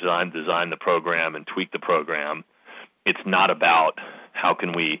about how to design the program and tweak the program, it's not about how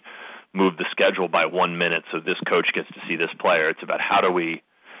can we move the schedule by 1 minute so this coach gets to see this player. It's about how do we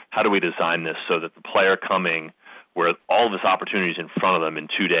design this so that the player coming where all of this opportunity is in front of them in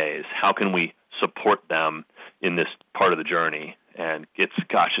 2 days, how can we support them in this part of the journey? And it's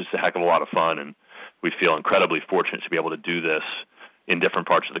a heck of a lot of fun, and we feel incredibly fortunate to be able to do this in different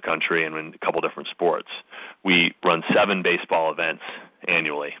parts of the country and in a couple different sports. We run 7 baseball events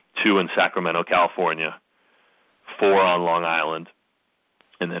annually, 2 in Sacramento, California, 4 on Long Island,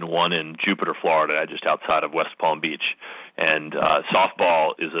 and then 1 in Jupiter, Florida, just outside of West Palm Beach. And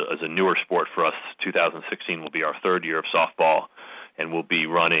softball is a newer sport for us. 2016 will be our 3rd year of softball, and we'll be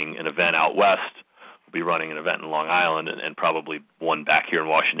running an event out west. We'll be running an event in Long Island, and probably one back here in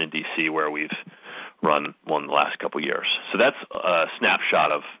Washington, D.C., where we've run one the last couple years. So that's a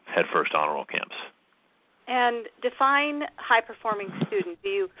snapshot of Headfirst Honor Roll camps. And define high-performing student.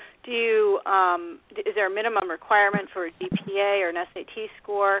 Is there a minimum requirement for a GPA or an SAT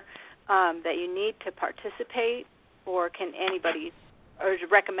score that you need to participate, or can anybody, or is it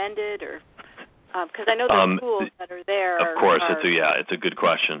recommended, or because I know the schools that are there. Of course, it's a good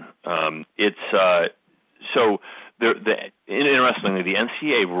question. Interestingly, the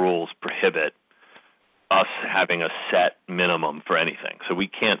NCAA rules prohibit us having a set minimum for anything. So we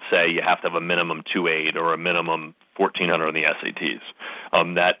can't say you have to have a minimum 2.8 or a minimum 1,400 on the SATs.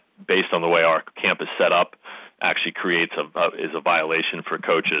 That, based on the way our camp is set up, actually is a violation for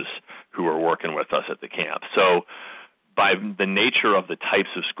coaches who are working with us at the camp. So by the nature of the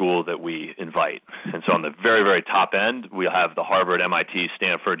types of school that we invite, and so on the very, very top end, we'll have the Harvard, MIT,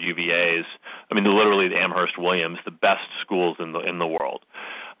 Stanford, UVAs, literally the Amherst Williams, the best schools in the world.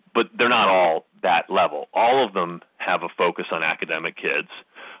 But they're not all that level. All of them have a focus on academic kids.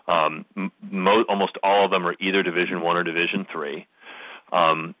 Almost all of them are either Division I or Division III.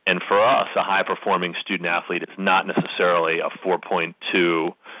 And for us, a high-performing student athlete is not necessarily a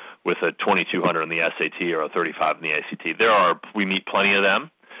 4.2 with a 2,200 on the SAT or a 35 on the ACT. We meet plenty of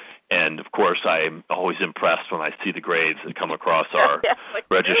them. And, of course, I'm always impressed when I see the grades that come across our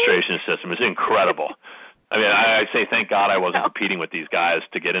registration system. It's incredible. I say thank God I wasn't competing with these guys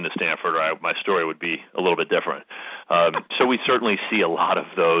to get into Stanford, or my story would be a little bit different. So we certainly see a lot of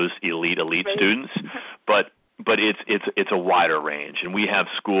those elite students, but it's a wider range, and we have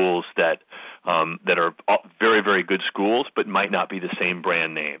schools that are very, very good schools, but might not be the same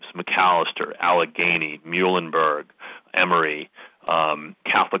brand names: Macalester, Allegheny, Muhlenberg, Emory,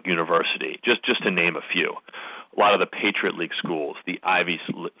 Catholic University, just to name a few. A lot of the Patriot League schools, the Ivy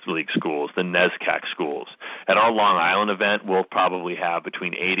League schools, the NESCAC schools. At our Long Island event, we'll probably have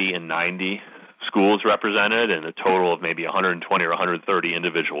between 80 and 90 schools represented and a total of maybe 120 or 130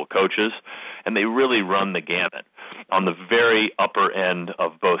 individual coaches, and they really run the gamut. On the very upper end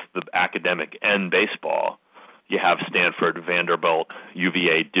of both the academic and baseball, you have Stanford, Vanderbilt,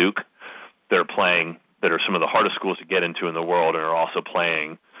 UVA, Duke. That are some of the hardest schools to get into in the world, and are also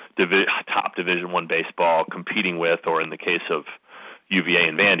playing top Division I baseball, competing with, or in the case of UVA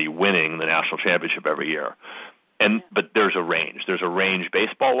and Vandy, winning the national championship every year. But there's a range. There's a range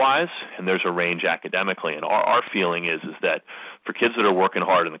baseball-wise, and there's a range academically. And our feeling is that for kids that are working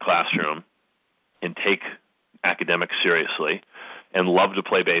hard in the classroom and take academics seriously and love to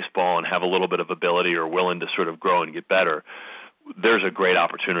play baseball and have a little bit of ability or willing to sort of grow and get better, there's a great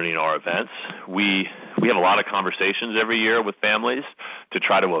opportunity in our events. We have a lot of conversations every year with families to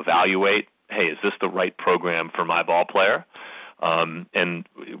try to evaluate, hey, is this the right program for my ball player? And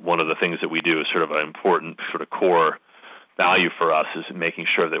one of the things that we do is sort of an important sort of core value for us is making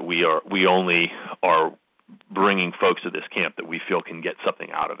sure that we only are bringing folks to this camp that we feel can get something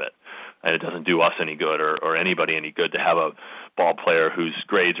out of it. And it doesn't do us any good or anybody any good to have a ball player whose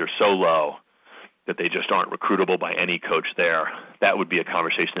grades are so low that they just aren't recruitable by any coach there. That would be a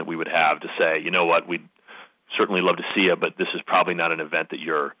conversation that we would have to say, you know what, we'd certainly love to see you, but this is probably not an event that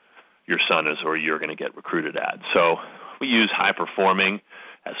your son is or you're going to get recruited at. So we use high performing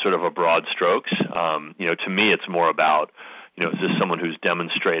as sort of a broad strokes. To me, it's more about, is this someone who's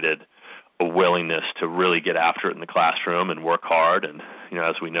demonstrated a willingness to really get after it in the classroom and work hard? And,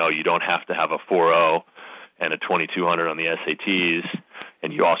 as we know, you don't have to have a 4.0 and a 2,200 on the SATs,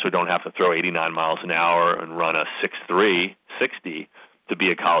 and you also don't have to throw 89 miles an hour and run a 6.3, 60 to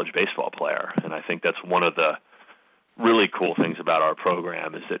be a college baseball player. And I think that's one of the really cool things about our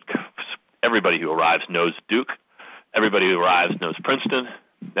program is that everybody who arrives knows Duke, everybody who arrives knows Princeton,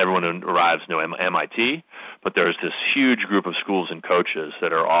 everyone who arrives knows MIT, but there's this huge group of schools and coaches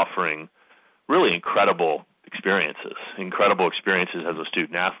that are offering really incredible experiences as a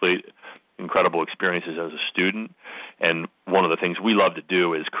student athlete, incredible experiences as a student. And one of the things we love to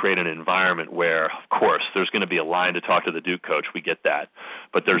do is create an environment where, of course, there's going to be a line to talk to the Duke coach. We get that.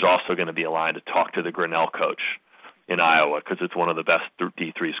 But there's also going to be a line to talk to the Grinnell coach in Iowa, because it's one of the best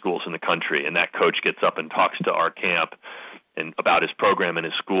D3 schools in the country. And that coach gets up and talks to our camp and about his program and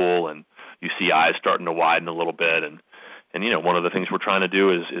his school, and you see eyes starting to widen a little bit. And one of the things we're trying to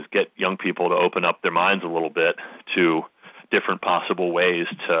do is get young people to open up their minds a little bit to different possible ways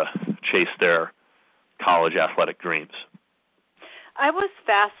to chase their college athletic dreams. I was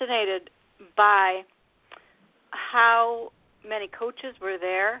fascinated by how many coaches were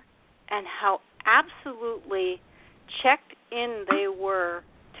there and how absolutely checked in they were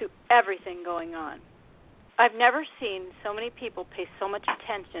to everything going on. I've never seen so many people pay so much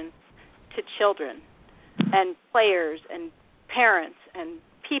attention to children and players and parents and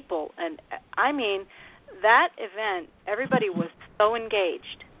people. And I mean, that event, everybody was so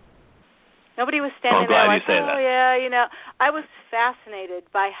engaged. Nobody was standing there like, oh, yeah, I was fascinated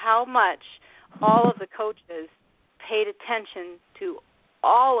by how much all of the coaches paid attention to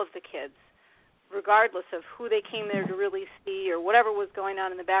all of the kids, regardless of who they came there to really see or whatever was going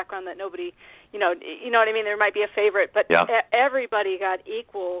on in the background that nobody, you know what I mean? There might be a favorite, but everybody got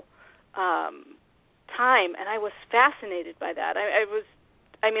equal time, and I was fascinated by that.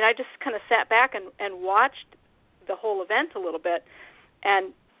 I just kind of sat back and watched the whole event a little bit.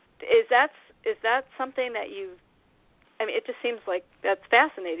 And is that something that it just seems like that's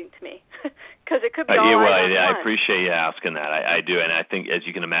fascinating to me, because it could be all I appreciate you asking that. I do, and I think, as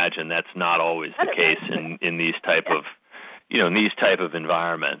you can imagine, that's not always the case in these type of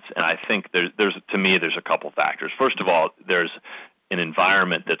environments. And I think there's a couple factors. First of all, there's an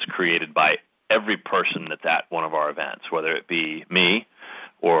environment that's created by every person that's at one of our events, whether it be me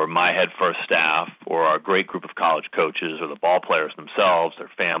or my Headfirst staff or our great group of college coaches or the ball players themselves, their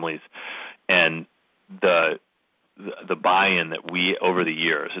families, and the buy-in that we, over the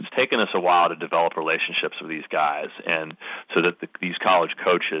years, it's taken us a while to develop relationships with these guys, and so that these college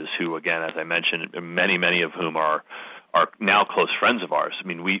coaches, who, again, as I mentioned, many of whom are now close friends of ours. I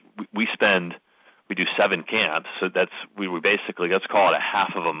mean, we do 7 camps, so we basically, let's call it a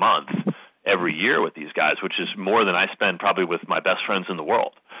half of a month every year with these guys, which is more than I spend probably with my best friends in the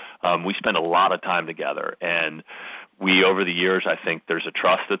world. We spend a lot of time together, and we, over the years, I think there's a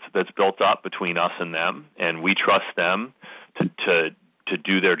trust that's built up between us and them, and we trust them to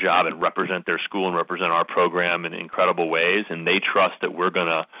do their job and represent their school and represent our program in incredible ways, and they trust that we're going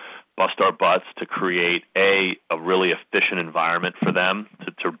to bust our butts to create a really efficient environment for them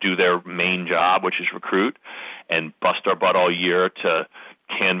to do their main job, which is recruit, and bust our butt all year to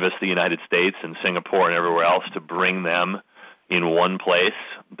canvass the United States and Singapore and everywhere else to bring them in one place,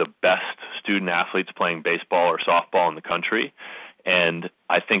 the best student athletes playing baseball or softball in the country. And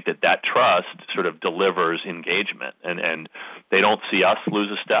I think that trust sort of delivers engagement, and they don't see us lose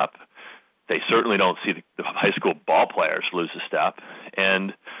a step. They certainly don't see the high school ball players lose a step,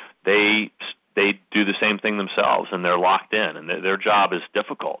 and they do the same thing themselves, and they're locked in, and their job is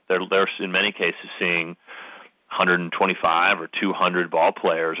difficult. They're in many cases seeing 125 or 200 ball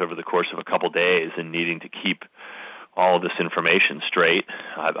players over the course of a couple days and needing to keep all of this information straight.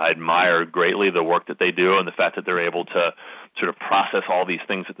 I admire greatly the work that they do and the fact that they're able to sort of process all these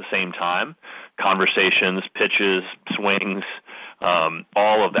things at the same time, conversations, pitches, swings,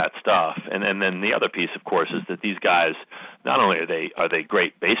 all of that stuff. And then the other piece, of course, is that these guys, not only are they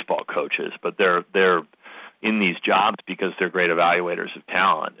great baseball coaches, but they're in these jobs because they're great evaluators of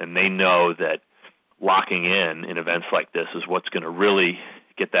talent, and they know that locking in events like this is what's going to really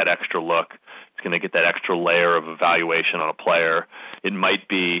get that extra look. It's going to get that extra layer of evaluation on a player. It might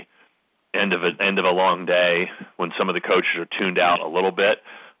be end of a long day when some of the coaches are tuned out a little bit.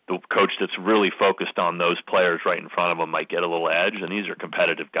 The coach that's really focused on those players right in front of them might get a little edge, and these are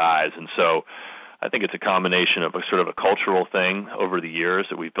competitive guys. And so I think it's a combination of a sort of a cultural thing over the years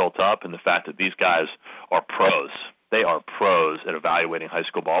that we've built up, and the fact that these guys are pros. They are pros at evaluating high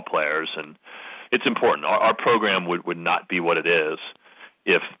school ball players, and it's important. Our program would not be what it is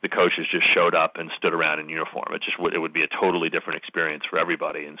if the coaches just showed up and stood around in uniform. It would be a totally different experience for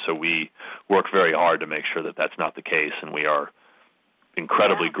everybody. And so we work very hard to make sure that that's not the case, and we are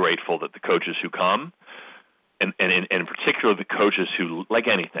incredibly grateful that the coaches who come, and in particular the coaches who, like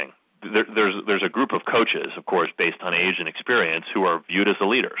anything, there's a group of coaches, of course, based on age and experience, who are viewed as the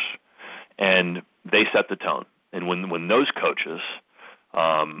leaders, and they set the tone. And when those coaches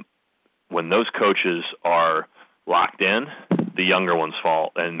are locked in, the younger ones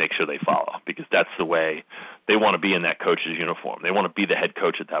fall and make sure they follow, because that's the way they want to be in that coach's uniform. They want to be the head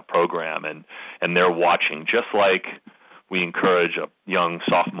coach at that program, and they're watching, just like we encourage a young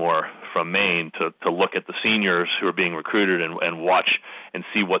sophomore from Maine to look at the seniors who are being recruited and watch and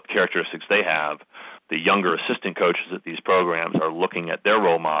see what characteristics they have. The younger assistant coaches at these programs are looking at their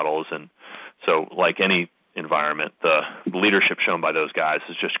role models, and so like any environment, the leadership shown by those guys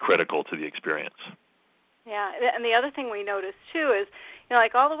is just critical to the experience. Yeah, and the other thing we noticed, too, is,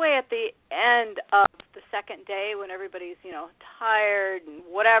 like all the way at the end of the second day when everybody's, tired and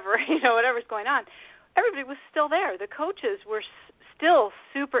whatever, whatever's going on, everybody was still there. The coaches were still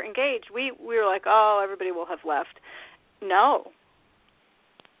super engaged. We were like, oh, everybody will have left. No,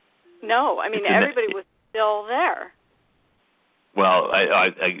 I mean, everybody was still there. Well,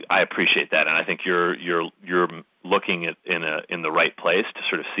 I appreciate that, and I think you're looking at in the right place to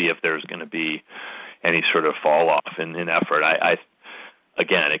sort of see if there's going to be any sort of fall off in effort.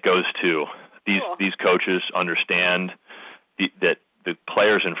 Again, it goes to these coaches understand that the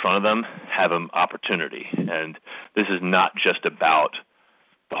players in front of them have an opportunity, and this is not just about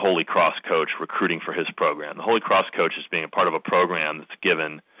the Holy Cross coach recruiting for his program. The Holy Cross coach is being a part of a program that's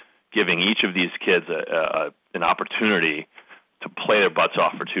giving each of these kids an opportunity to play their butts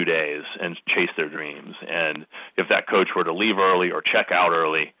off for 2 days and chase their dreams. And if that coach were to leave early or check out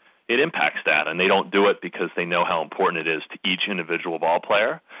early, it impacts that, and they don't do it because they know how important it is to each individual ball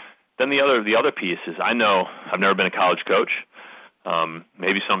player. Then the other piece is, I know I've never been a college coach,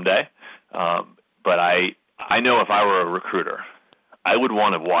 maybe someday, but I know if I were a recruiter, I would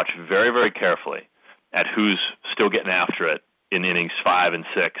want to watch very, very carefully at who's still getting after it in innings 5 and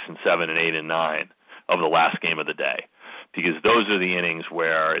 6 and 7 and 8 and 9 of the last game of the day, because those are the innings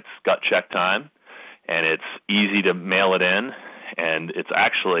where it's gut check time and it's easy to mail it in, and it's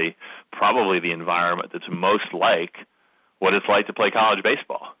actually probably the environment that's most like what it's like to play college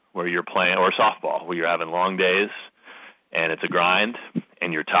baseball, where you're playing, or softball, where you're having long days and it's a grind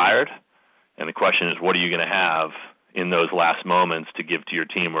and you're tired, and the question is, what are you going to have in those last moments to give to your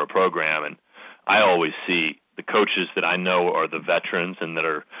team or a program? And I always see the coaches that I know are the veterans and that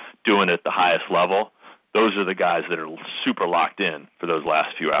are doing it at the highest level. Those are the guys that are super locked in for those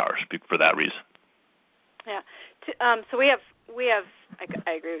last few hours for that reason. Yeah. So we have.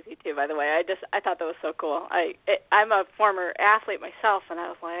 I agree with you too. By the way, I thought that was so cool. I'm a former athlete myself, and I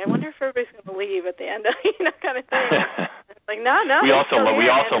was like, I wonder if everybody's going to leave at the end of kind of thing. Like no. We also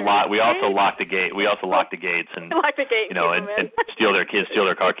lock the gate. We also lock the gates and lock the gate, and steal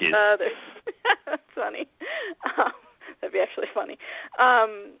their car keys. That's funny. That'd be actually funny.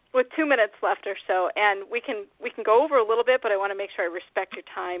 With 2 minutes left or so, and we can go over a little bit, but I want to make sure I respect your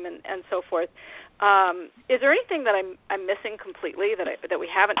time and so forth. Is there anything that I'm missing completely that we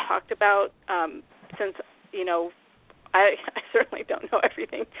haven't talked about? Since I certainly don't know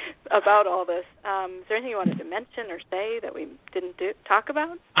everything about all this. Is there anything you wanted to mention or say that we didn't talk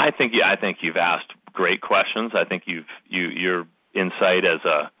about? I think you've asked great questions. I think your insight as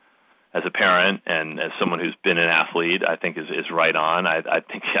a parent and as someone who's been an athlete, I think is right on. I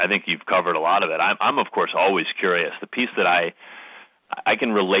think you've covered a lot of it. I'm of course always curious. The piece that I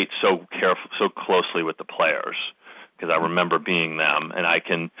can relate so closely with the players, because I remember being them, and I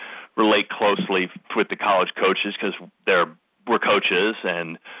can relate closely with the college coaches because we're coaches,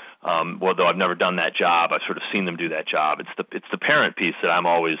 and although I've never done that job, I've sort of seen them do that job. It's the parent piece that I'm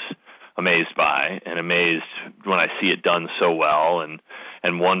always amazed by, and amazed when I see it done so well,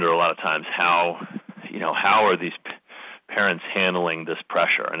 and wonder a lot of times how are these parents handling this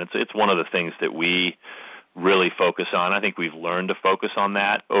pressure. And it's one of the things that we really focus on. I think we've learned to focus on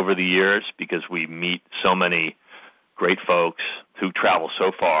that over the years because we meet so many great folks who travel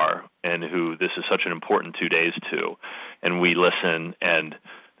so far and who this is such an important 2 days to, and we listen, and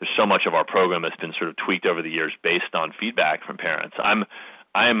there's so much of our program that's been sort of tweaked over the years based on feedback from parents.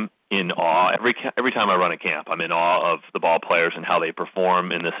 I'm in awe every time I run a camp. I'm in awe of the ball players and how they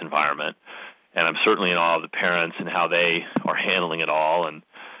perform in this environment, and I'm certainly in awe of the parents and how they are handling it all, and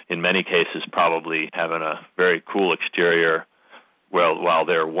in many cases probably having a very cool exterior while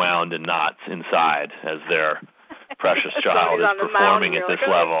they're wound in knots inside as their precious child is performing at this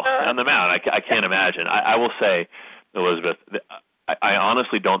level on the mound. I can't imagine. I will say, Elizabeth, I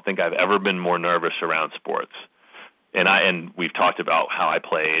honestly don't think I've ever been more nervous around sports. And we've talked about how I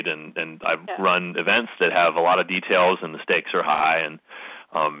played, and I've run events that have a lot of details and the stakes are high, and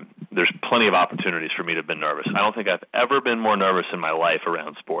there's plenty of opportunities for me to have been nervous. I don't think I've ever been more nervous in my life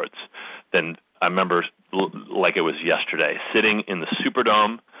around sports than I remember, like it was yesterday, sitting in the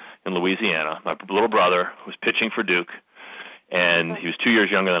Superdome in Louisiana. My little brother was pitching for Duke, and he was 2 years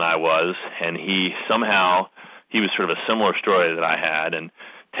younger than I was, and he was sort of a similar story that I had, and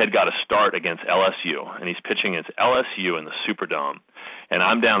Ted got a start against LSU, and he's pitching against LSU in the Superdome, and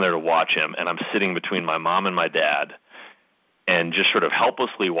I'm down there to watch him, and I'm sitting between my mom and my dad and just sort of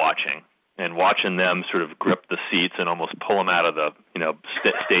helplessly watching them sort of grip the seats and almost pull them out of the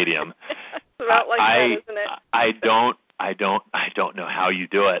stadium. It's about like that, isn't it? I don't know how you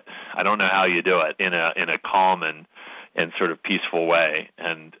do it. I don't know how you do it in a calm and sort of peaceful way.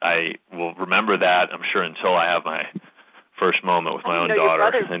 And I will remember that, I'm sure, until I have my first moment with my own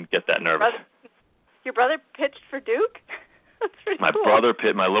daughter and get that nervous. Your brother pitched for Duke? That's pretty cool.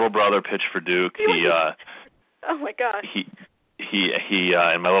 My little brother pitched for Duke. Oh my gosh. He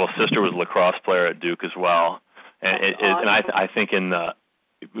and my little sister was a lacrosse player at Duke as well. And awesome. And I think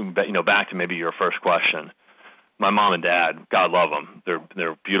back to maybe your first question. My mom and dad, God love them.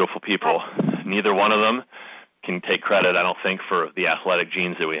 They're beautiful people. Neither one of them can take credit, I don't think, for the athletic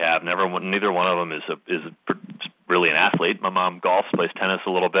genes that we have. Neither one of them is really an athlete. My mom golfs, plays tennis a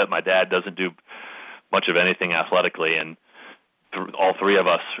little bit. My dad doesn't do much of anything athletically, and all three of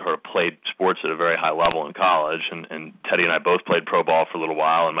us played sports at a very high level in college, and Teddy and I both played pro ball for a little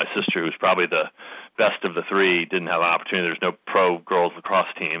while, and my sister, who's probably the best of the three, didn't have an opportunity. There's no pro girls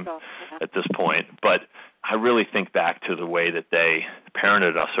lacrosse team at this point. But I really think back to the way that they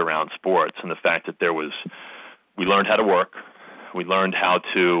parented us around sports and the fact that we learned how to work, we learned how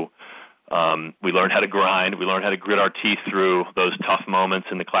to grind, we learned how to grit our teeth through those tough moments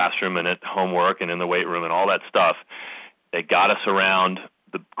in the classroom and at homework and in the weight room and all that stuff. They got us around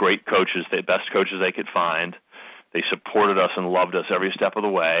the great coaches, the best coaches they could find. They supported us and loved us every step of the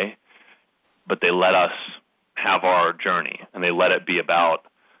way, but they let us have our journey, and they let it be about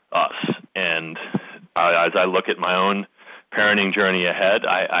us. And as I look at my own parenting journey ahead,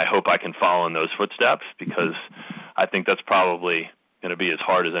 I hope I can follow in those footsteps, because I think that's probably going to be as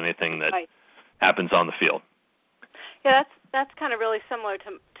hard as anything that happens on the field. Yeah, that's kind of really similar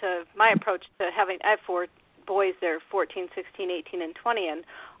to my approach to having. I have four boys. They're 14, 16, 18, and 20, and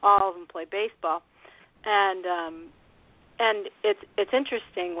all of them play baseball. And it's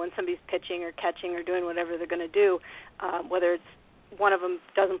interesting when somebody's pitching or catching or doing whatever they're going to do, whether it's one of them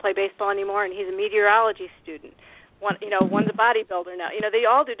doesn't play baseball anymore and he's a meteorology student. One's a bodybuilder now. They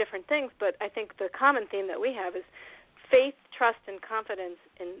all do different things, but I think the common theme that we have is faith, trust, and confidence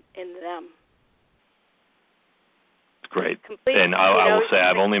in them. Great. And I will say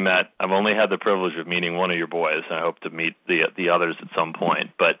I've only had the privilege of meeting one of your boys, and I hope to meet the others at some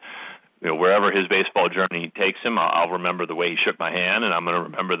point. But wherever his baseball journey takes him, I'll remember the way he shook my hand, and I'm going to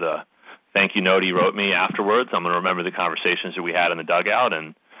remember the thank you note he wrote me afterwards. I'm going to remember the conversations that we had in the dugout,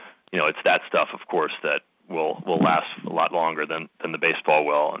 and it's that stuff, of course, that will last a lot longer than the baseball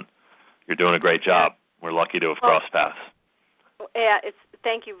will. And you're doing a great job. We're lucky to have crossed paths. Yeah,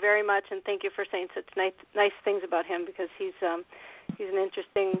 thank you very much, and thank you for saying such nice things about him, because he's an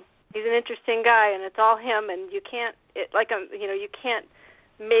interesting guy, and it's all him, and you can't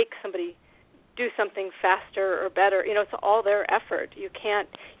make somebody do something faster or better. It's all their effort. You can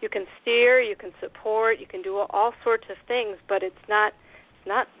steer, you can support, you can do all sorts of things, but it's not.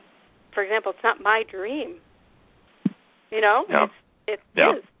 For example, it's not my dream. Yeah. It's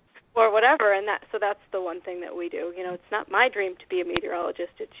his. Or whatever, and that's the one thing that we do. It's not my dream to be a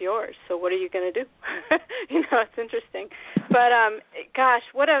meteorologist; it's yours. So what are you going to do? It's interesting. But gosh,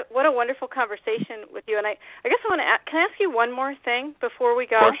 what a wonderful conversation with you. And I guess I want to can I ask you one more thing before we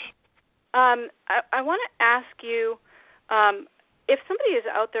go? Of course. I want to ask you if somebody is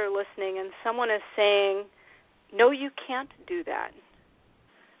out there listening and someone is saying, "No, you can't do that."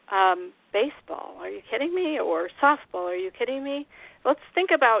 Baseball? Are you kidding me? Or softball? Are you kidding me? Let's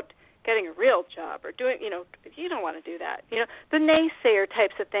think about getting a real job or doing, if you don't want to do that. The naysayer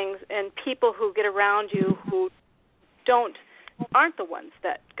types of things, and people who get around you who aren't the ones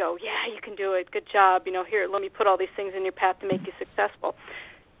that go, yeah, you can do it, good job, here, let me put all these things in your path to make you successful.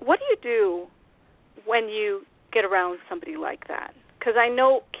 What do you do when you get around somebody like that? Because I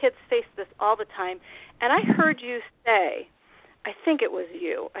know kids face this all the time, and I heard you say, I think it was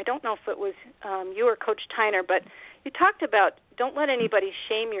you. I don't know if it was you or Coach Tyner, but you talked about don't let anybody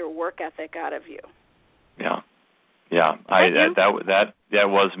shame your work ethic out of you. Yeah. That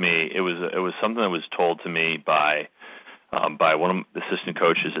was me. It was something that was told to me by one of the assistant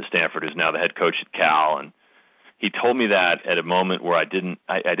coaches at Stanford, who's now the head coach at Cal, and he told me that at a moment where I didn't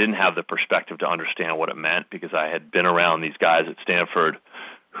have the perspective to understand what it meant, because I had been around these guys at Stanford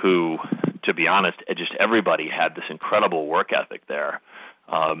who, to be honest, just everybody had this incredible work ethic there.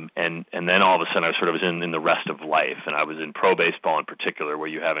 And then all of a sudden I sort of was in the rest of life, and I was in pro baseball in particular, where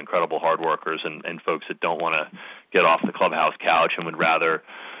you have incredible hard workers and folks that don't want to get off the clubhouse couch and would rather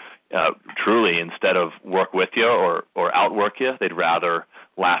truly, instead of work with you or outwork you, they'd rather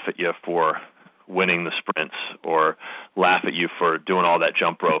laugh at you for winning the sprints, or laugh at you for doing all that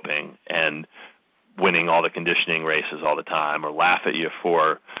jump roping and winning all the conditioning races all the time, or laugh at you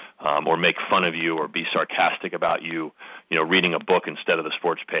for or make fun of you or be sarcastic about you, reading a book instead of the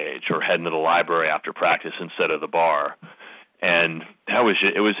sports page, or heading to the library after practice instead of the bar. And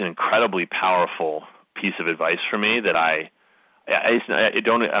it was an incredibly powerful piece of advice for me that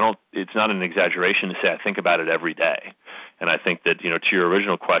it's not an exaggeration to say I think about it every day. And I think that, to your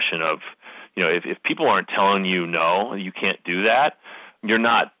original question of, if people aren't telling you no, you can't do that, you're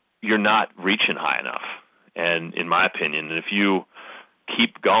not reaching high enough. And in my opinion, and if you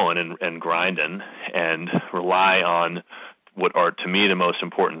keep going and grinding and rely on what are, to me, the most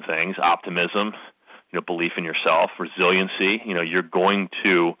important things, optimism, belief in yourself, resiliency, you're going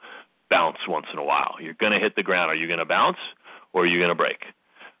to bounce once in a while. You're going to hit the ground. Are you going to bounce or are you going to break?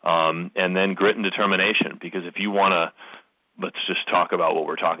 And then grit and determination, because if you want to, let's just talk about what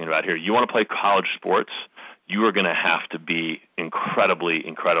we're talking about here. You want to play college sports, you are going to have to be incredibly,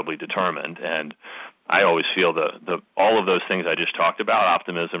 incredibly determined. And I always feel all of those things I just talked about,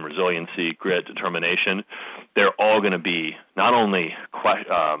 optimism, resiliency, grit, determination, they're all going to be not only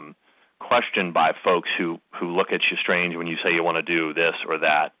questioned by folks who look at you strange when you say you want to do this or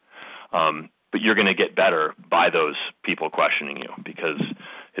that, but you're going to get better by those people questioning you, because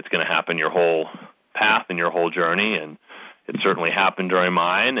it's going to happen your whole path and your whole journey, and it certainly happened during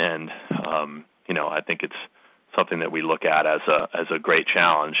mine. And I think it's something that we look at as a great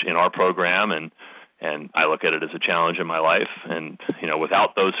challenge in our program, and I look at it as a challenge in my life. And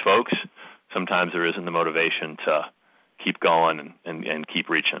without those folks, sometimes there isn't the motivation to keep going and keep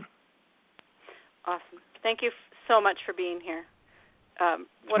reaching. Awesome. Thank you so much for being here.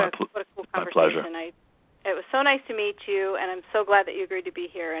 What a cool conversation. My pleasure. It was so nice to meet you, and I'm so glad that you agreed to be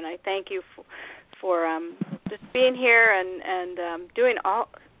here. And I thank you for just being here and doing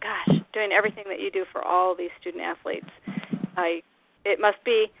everything that you do for all these student athletes. It must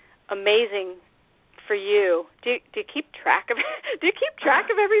be amazing for you. Do you keep track of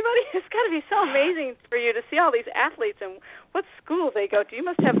everybody? It's got to be so amazing for you to see all these athletes and what school they go to. You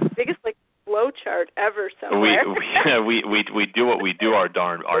must have the biggest flow chart ever somewhere. We do what we do our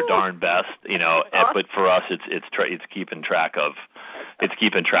darn best, awesome. But for us it's keeping track of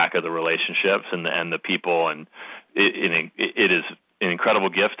the relationships and the people, and it is an incredible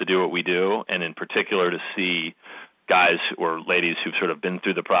gift to do what we do, and in particular to see guys or ladies who've sort of been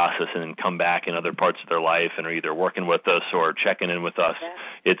through the process and then come back in other parts of their life and are either working with us or checking in with us.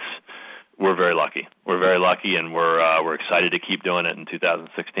 Yeah. We're very lucky. We're very lucky, and we're excited to keep doing it in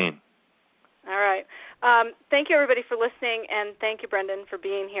 2016. All right. Thank you, everybody, for listening, and thank you, Brendan, for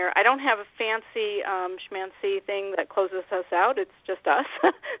being here. I don't have a fancy schmancy thing that closes us out. It's just us.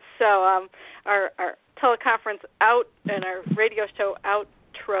 So our teleconference out and our radio show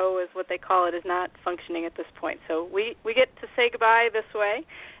outro is what they call it, is not functioning at this point. So we get to say goodbye this way,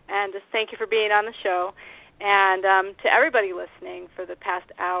 and just thank you for being on the show. And to everybody listening for the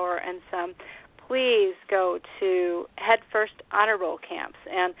past hour and some, please go to Headfirst Honor Roll Camps.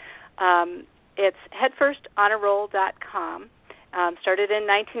 And it's headfirsthonorroll.com, started in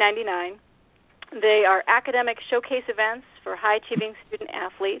 1999. They are academic showcase events for high-achieving student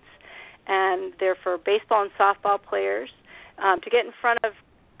athletes, and they're for baseball and softball players to get in front of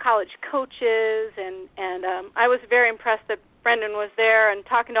college coaches. And I was very impressed that Brendan was there and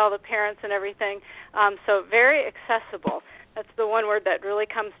talking to all the parents and everything. So very accessible. That's the one word that really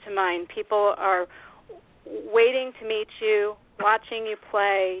comes to mind. People are waiting to meet you, watching you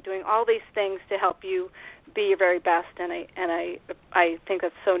play, doing all these things to help you be your very best, and I think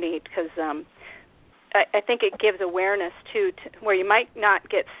that's so neat, because I think it gives awareness too, to where you might not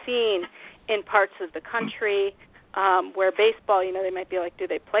get seen in parts of the country where baseball, they might be like, do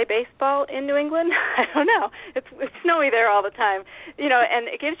they play baseball in New England? I don't know. It's snowy there all the time, and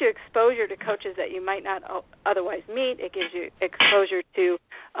it gives you exposure to coaches that you might not otherwise meet. It gives you exposure to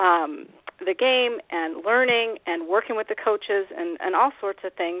the game and learning and working with the coaches and all sorts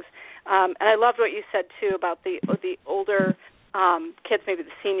of things. And I loved what you said, too, about the older kids, maybe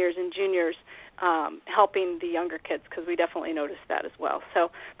the seniors and juniors, helping the younger kids, because we definitely noticed that as well.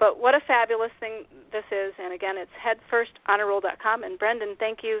 So, but what a fabulous thing this is. And, again, it's headfirsthonorroll.com. And, Brendan,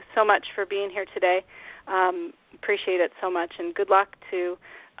 thank you so much for being here today. Appreciate it so much. And good luck to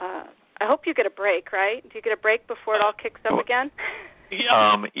I hope you get a break, right? Do you get a break before it all kicks up again?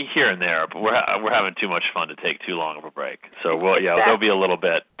 Here and there, but we're having too much fun to take too long of a break. So there'll be a little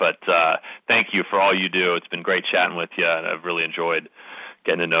bit. But thank you for all you do. It's been great chatting with you, and I've really enjoyed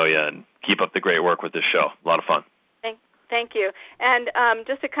getting to know you. And keep up the great work with this show. A lot of fun. Thank you. And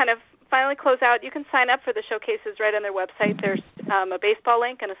just to kind of finally close out, you can sign up for the showcases right on their website. There's a baseball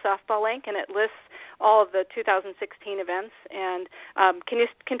link and a softball link, and it lists all of the 2016 events. And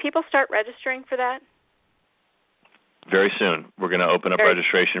can people start registering for that? Very soon. We're going to open up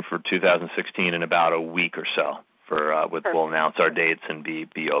registration for 2016 in about a week or so. We'll announce our dates and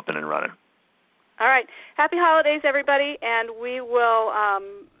be open and running. All right. Happy holidays, everybody, and we will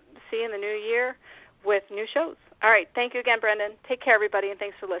see you in the new year with new shows. All right. Thank you again, Brendan. Take care, everybody, and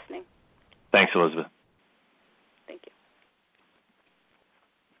thanks for listening. Thanks, Elizabeth. Thank you.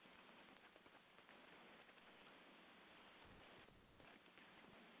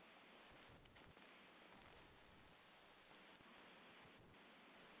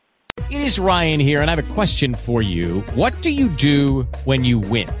 It is Ryan here, and I have a question for you. What do you do when you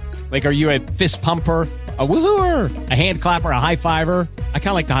win? Like, are you a fist pumper, a woo-hooer, a hand clapper, a high-fiver? I kind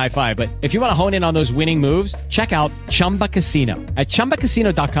of like the high-five, but if you want to hone in on those winning moves, check out Chumba Casino. At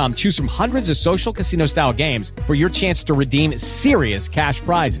ChumbaCasino.com, choose from hundreds of social casino-style games for your chance to redeem serious cash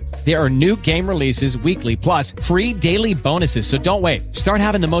prizes. There are new game releases weekly, plus free daily bonuses, so don't wait. Start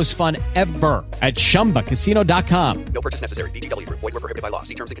having the most fun ever at ChumbaCasino.com. No purchase necessary. VGW. Void where prohibited by law.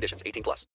 See terms and conditions. 18+.